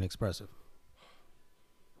sure ain't expressive.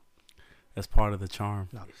 That's part of the charm.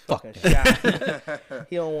 Nah, He's fuck fucking that. shy.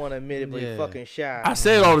 He don't want to admit it, but Yeah. he's fucking shy. I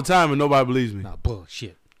say it all the time and nobody believes me. Nah,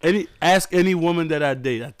 bullshit. Ask any woman that I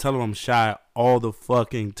date. I tell them I'm shy all the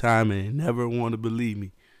fucking time and they never want to believe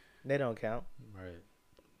me. They don't count.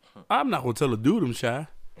 Right. I'm not gonna tell a dude I'm shy.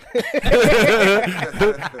 How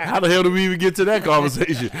the hell do we even get to that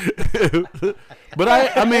conversation? But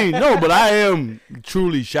I mean, no, but I am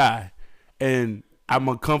truly shy, and I'm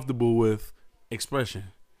uncomfortable with expression.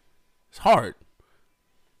 It's hard.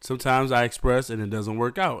 Sometimes I express and it doesn't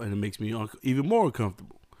work out, and it makes me even more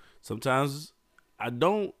uncomfortable. Sometimes I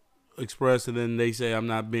don't express, and then they say I'm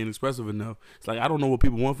not being expressive enough. It's like I don't know what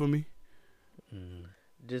people want from me.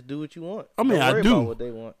 Just do what you want. I mean, Don't I worry do. about what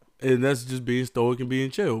they want. And that's just being stoic and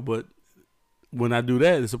being chill. But when I do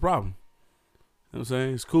that, it's a problem. You know what I'm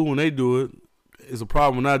saying? It's cool when they do it. It's a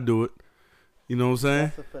problem when I do it. You know what I'm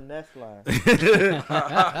saying? That's a finesse line.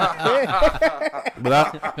 But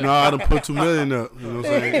I done put 2 million up. You know what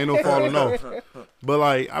I'm saying? Ain't no falling off. But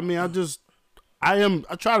like, I mean, I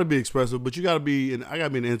try to be expressive, but I gotta be in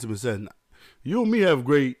an intimate setting. You and me have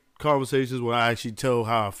great conversations where I actually tell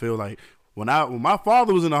how I feel. Like when my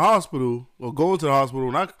father was in the hospital or going to the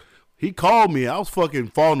hospital, he called me, I was fucking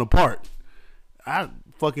falling apart. I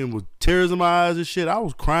fucking with tears in my eyes and shit. I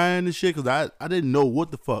was crying and shit because I didn't know what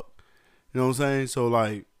the fuck. You know what I'm saying? So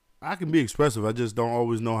like, I can be expressive. I just don't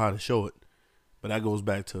always know how to show it. But that goes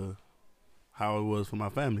back to how it was for my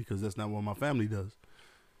family, because that's not what my family does.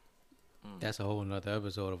 That's a whole nother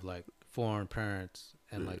episode of like foreign parents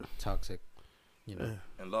and like toxic, you know.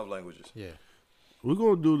 And love languages. Yeah. We're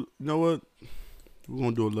gonna do. You know what? We're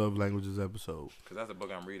gonna do a love languages episode. Because that's the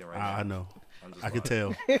book I'm reading right now. I know. I'm just I can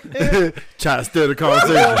lying. tell. Try to steer the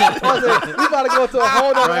conversation. We about to go to a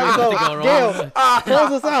whole nother episode. Gail,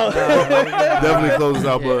 close us out. Definitely close us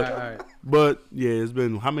out, Yeah, but all right. but yeah, it's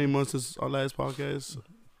been how many months since our last podcast?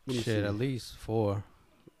 Let me Shit, see. at least 4.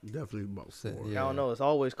 Definitely about 4. Yeah. I don't know. It's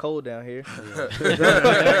always cold down here.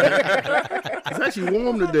 It's actually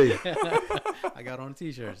warm today. I got on a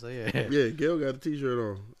t-shirt, so yeah. Yeah, Gail got a t-shirt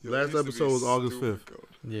on. Last episode was August 5th.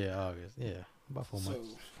 Yeah, August. Yeah, about 4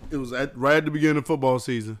 months. It was right at the beginning of football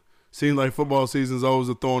season. Seems like football season is always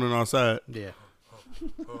a thorn in our side. Yeah.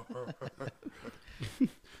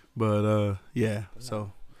 But yeah,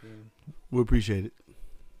 so we appreciate it.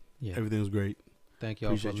 Yeah. Everything was great. Thank y'all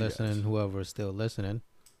Appreciate for you guys. listening, whoever's still listening.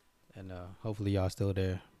 And hopefully y'all still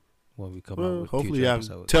there when we come out Well, with hopefully future y'all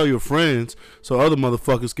episodes. tell your friends so other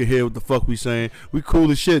motherfuckers can hear what the fuck we saying. We cool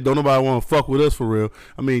as shit. Don't nobody want to fuck with us for real.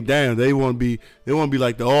 I mean, damn, they want to be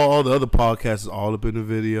like all the other podcasts is all up in the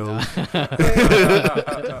videos.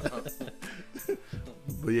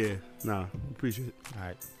 But yeah, appreciate it. All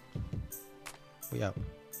right. We out.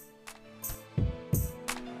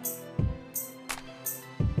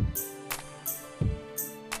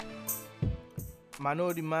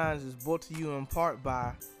 Minority Minds is brought to you in part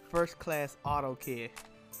by First Class Auto Care.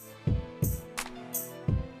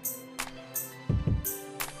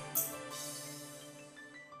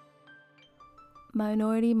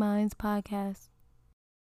 Minority Minds Podcast.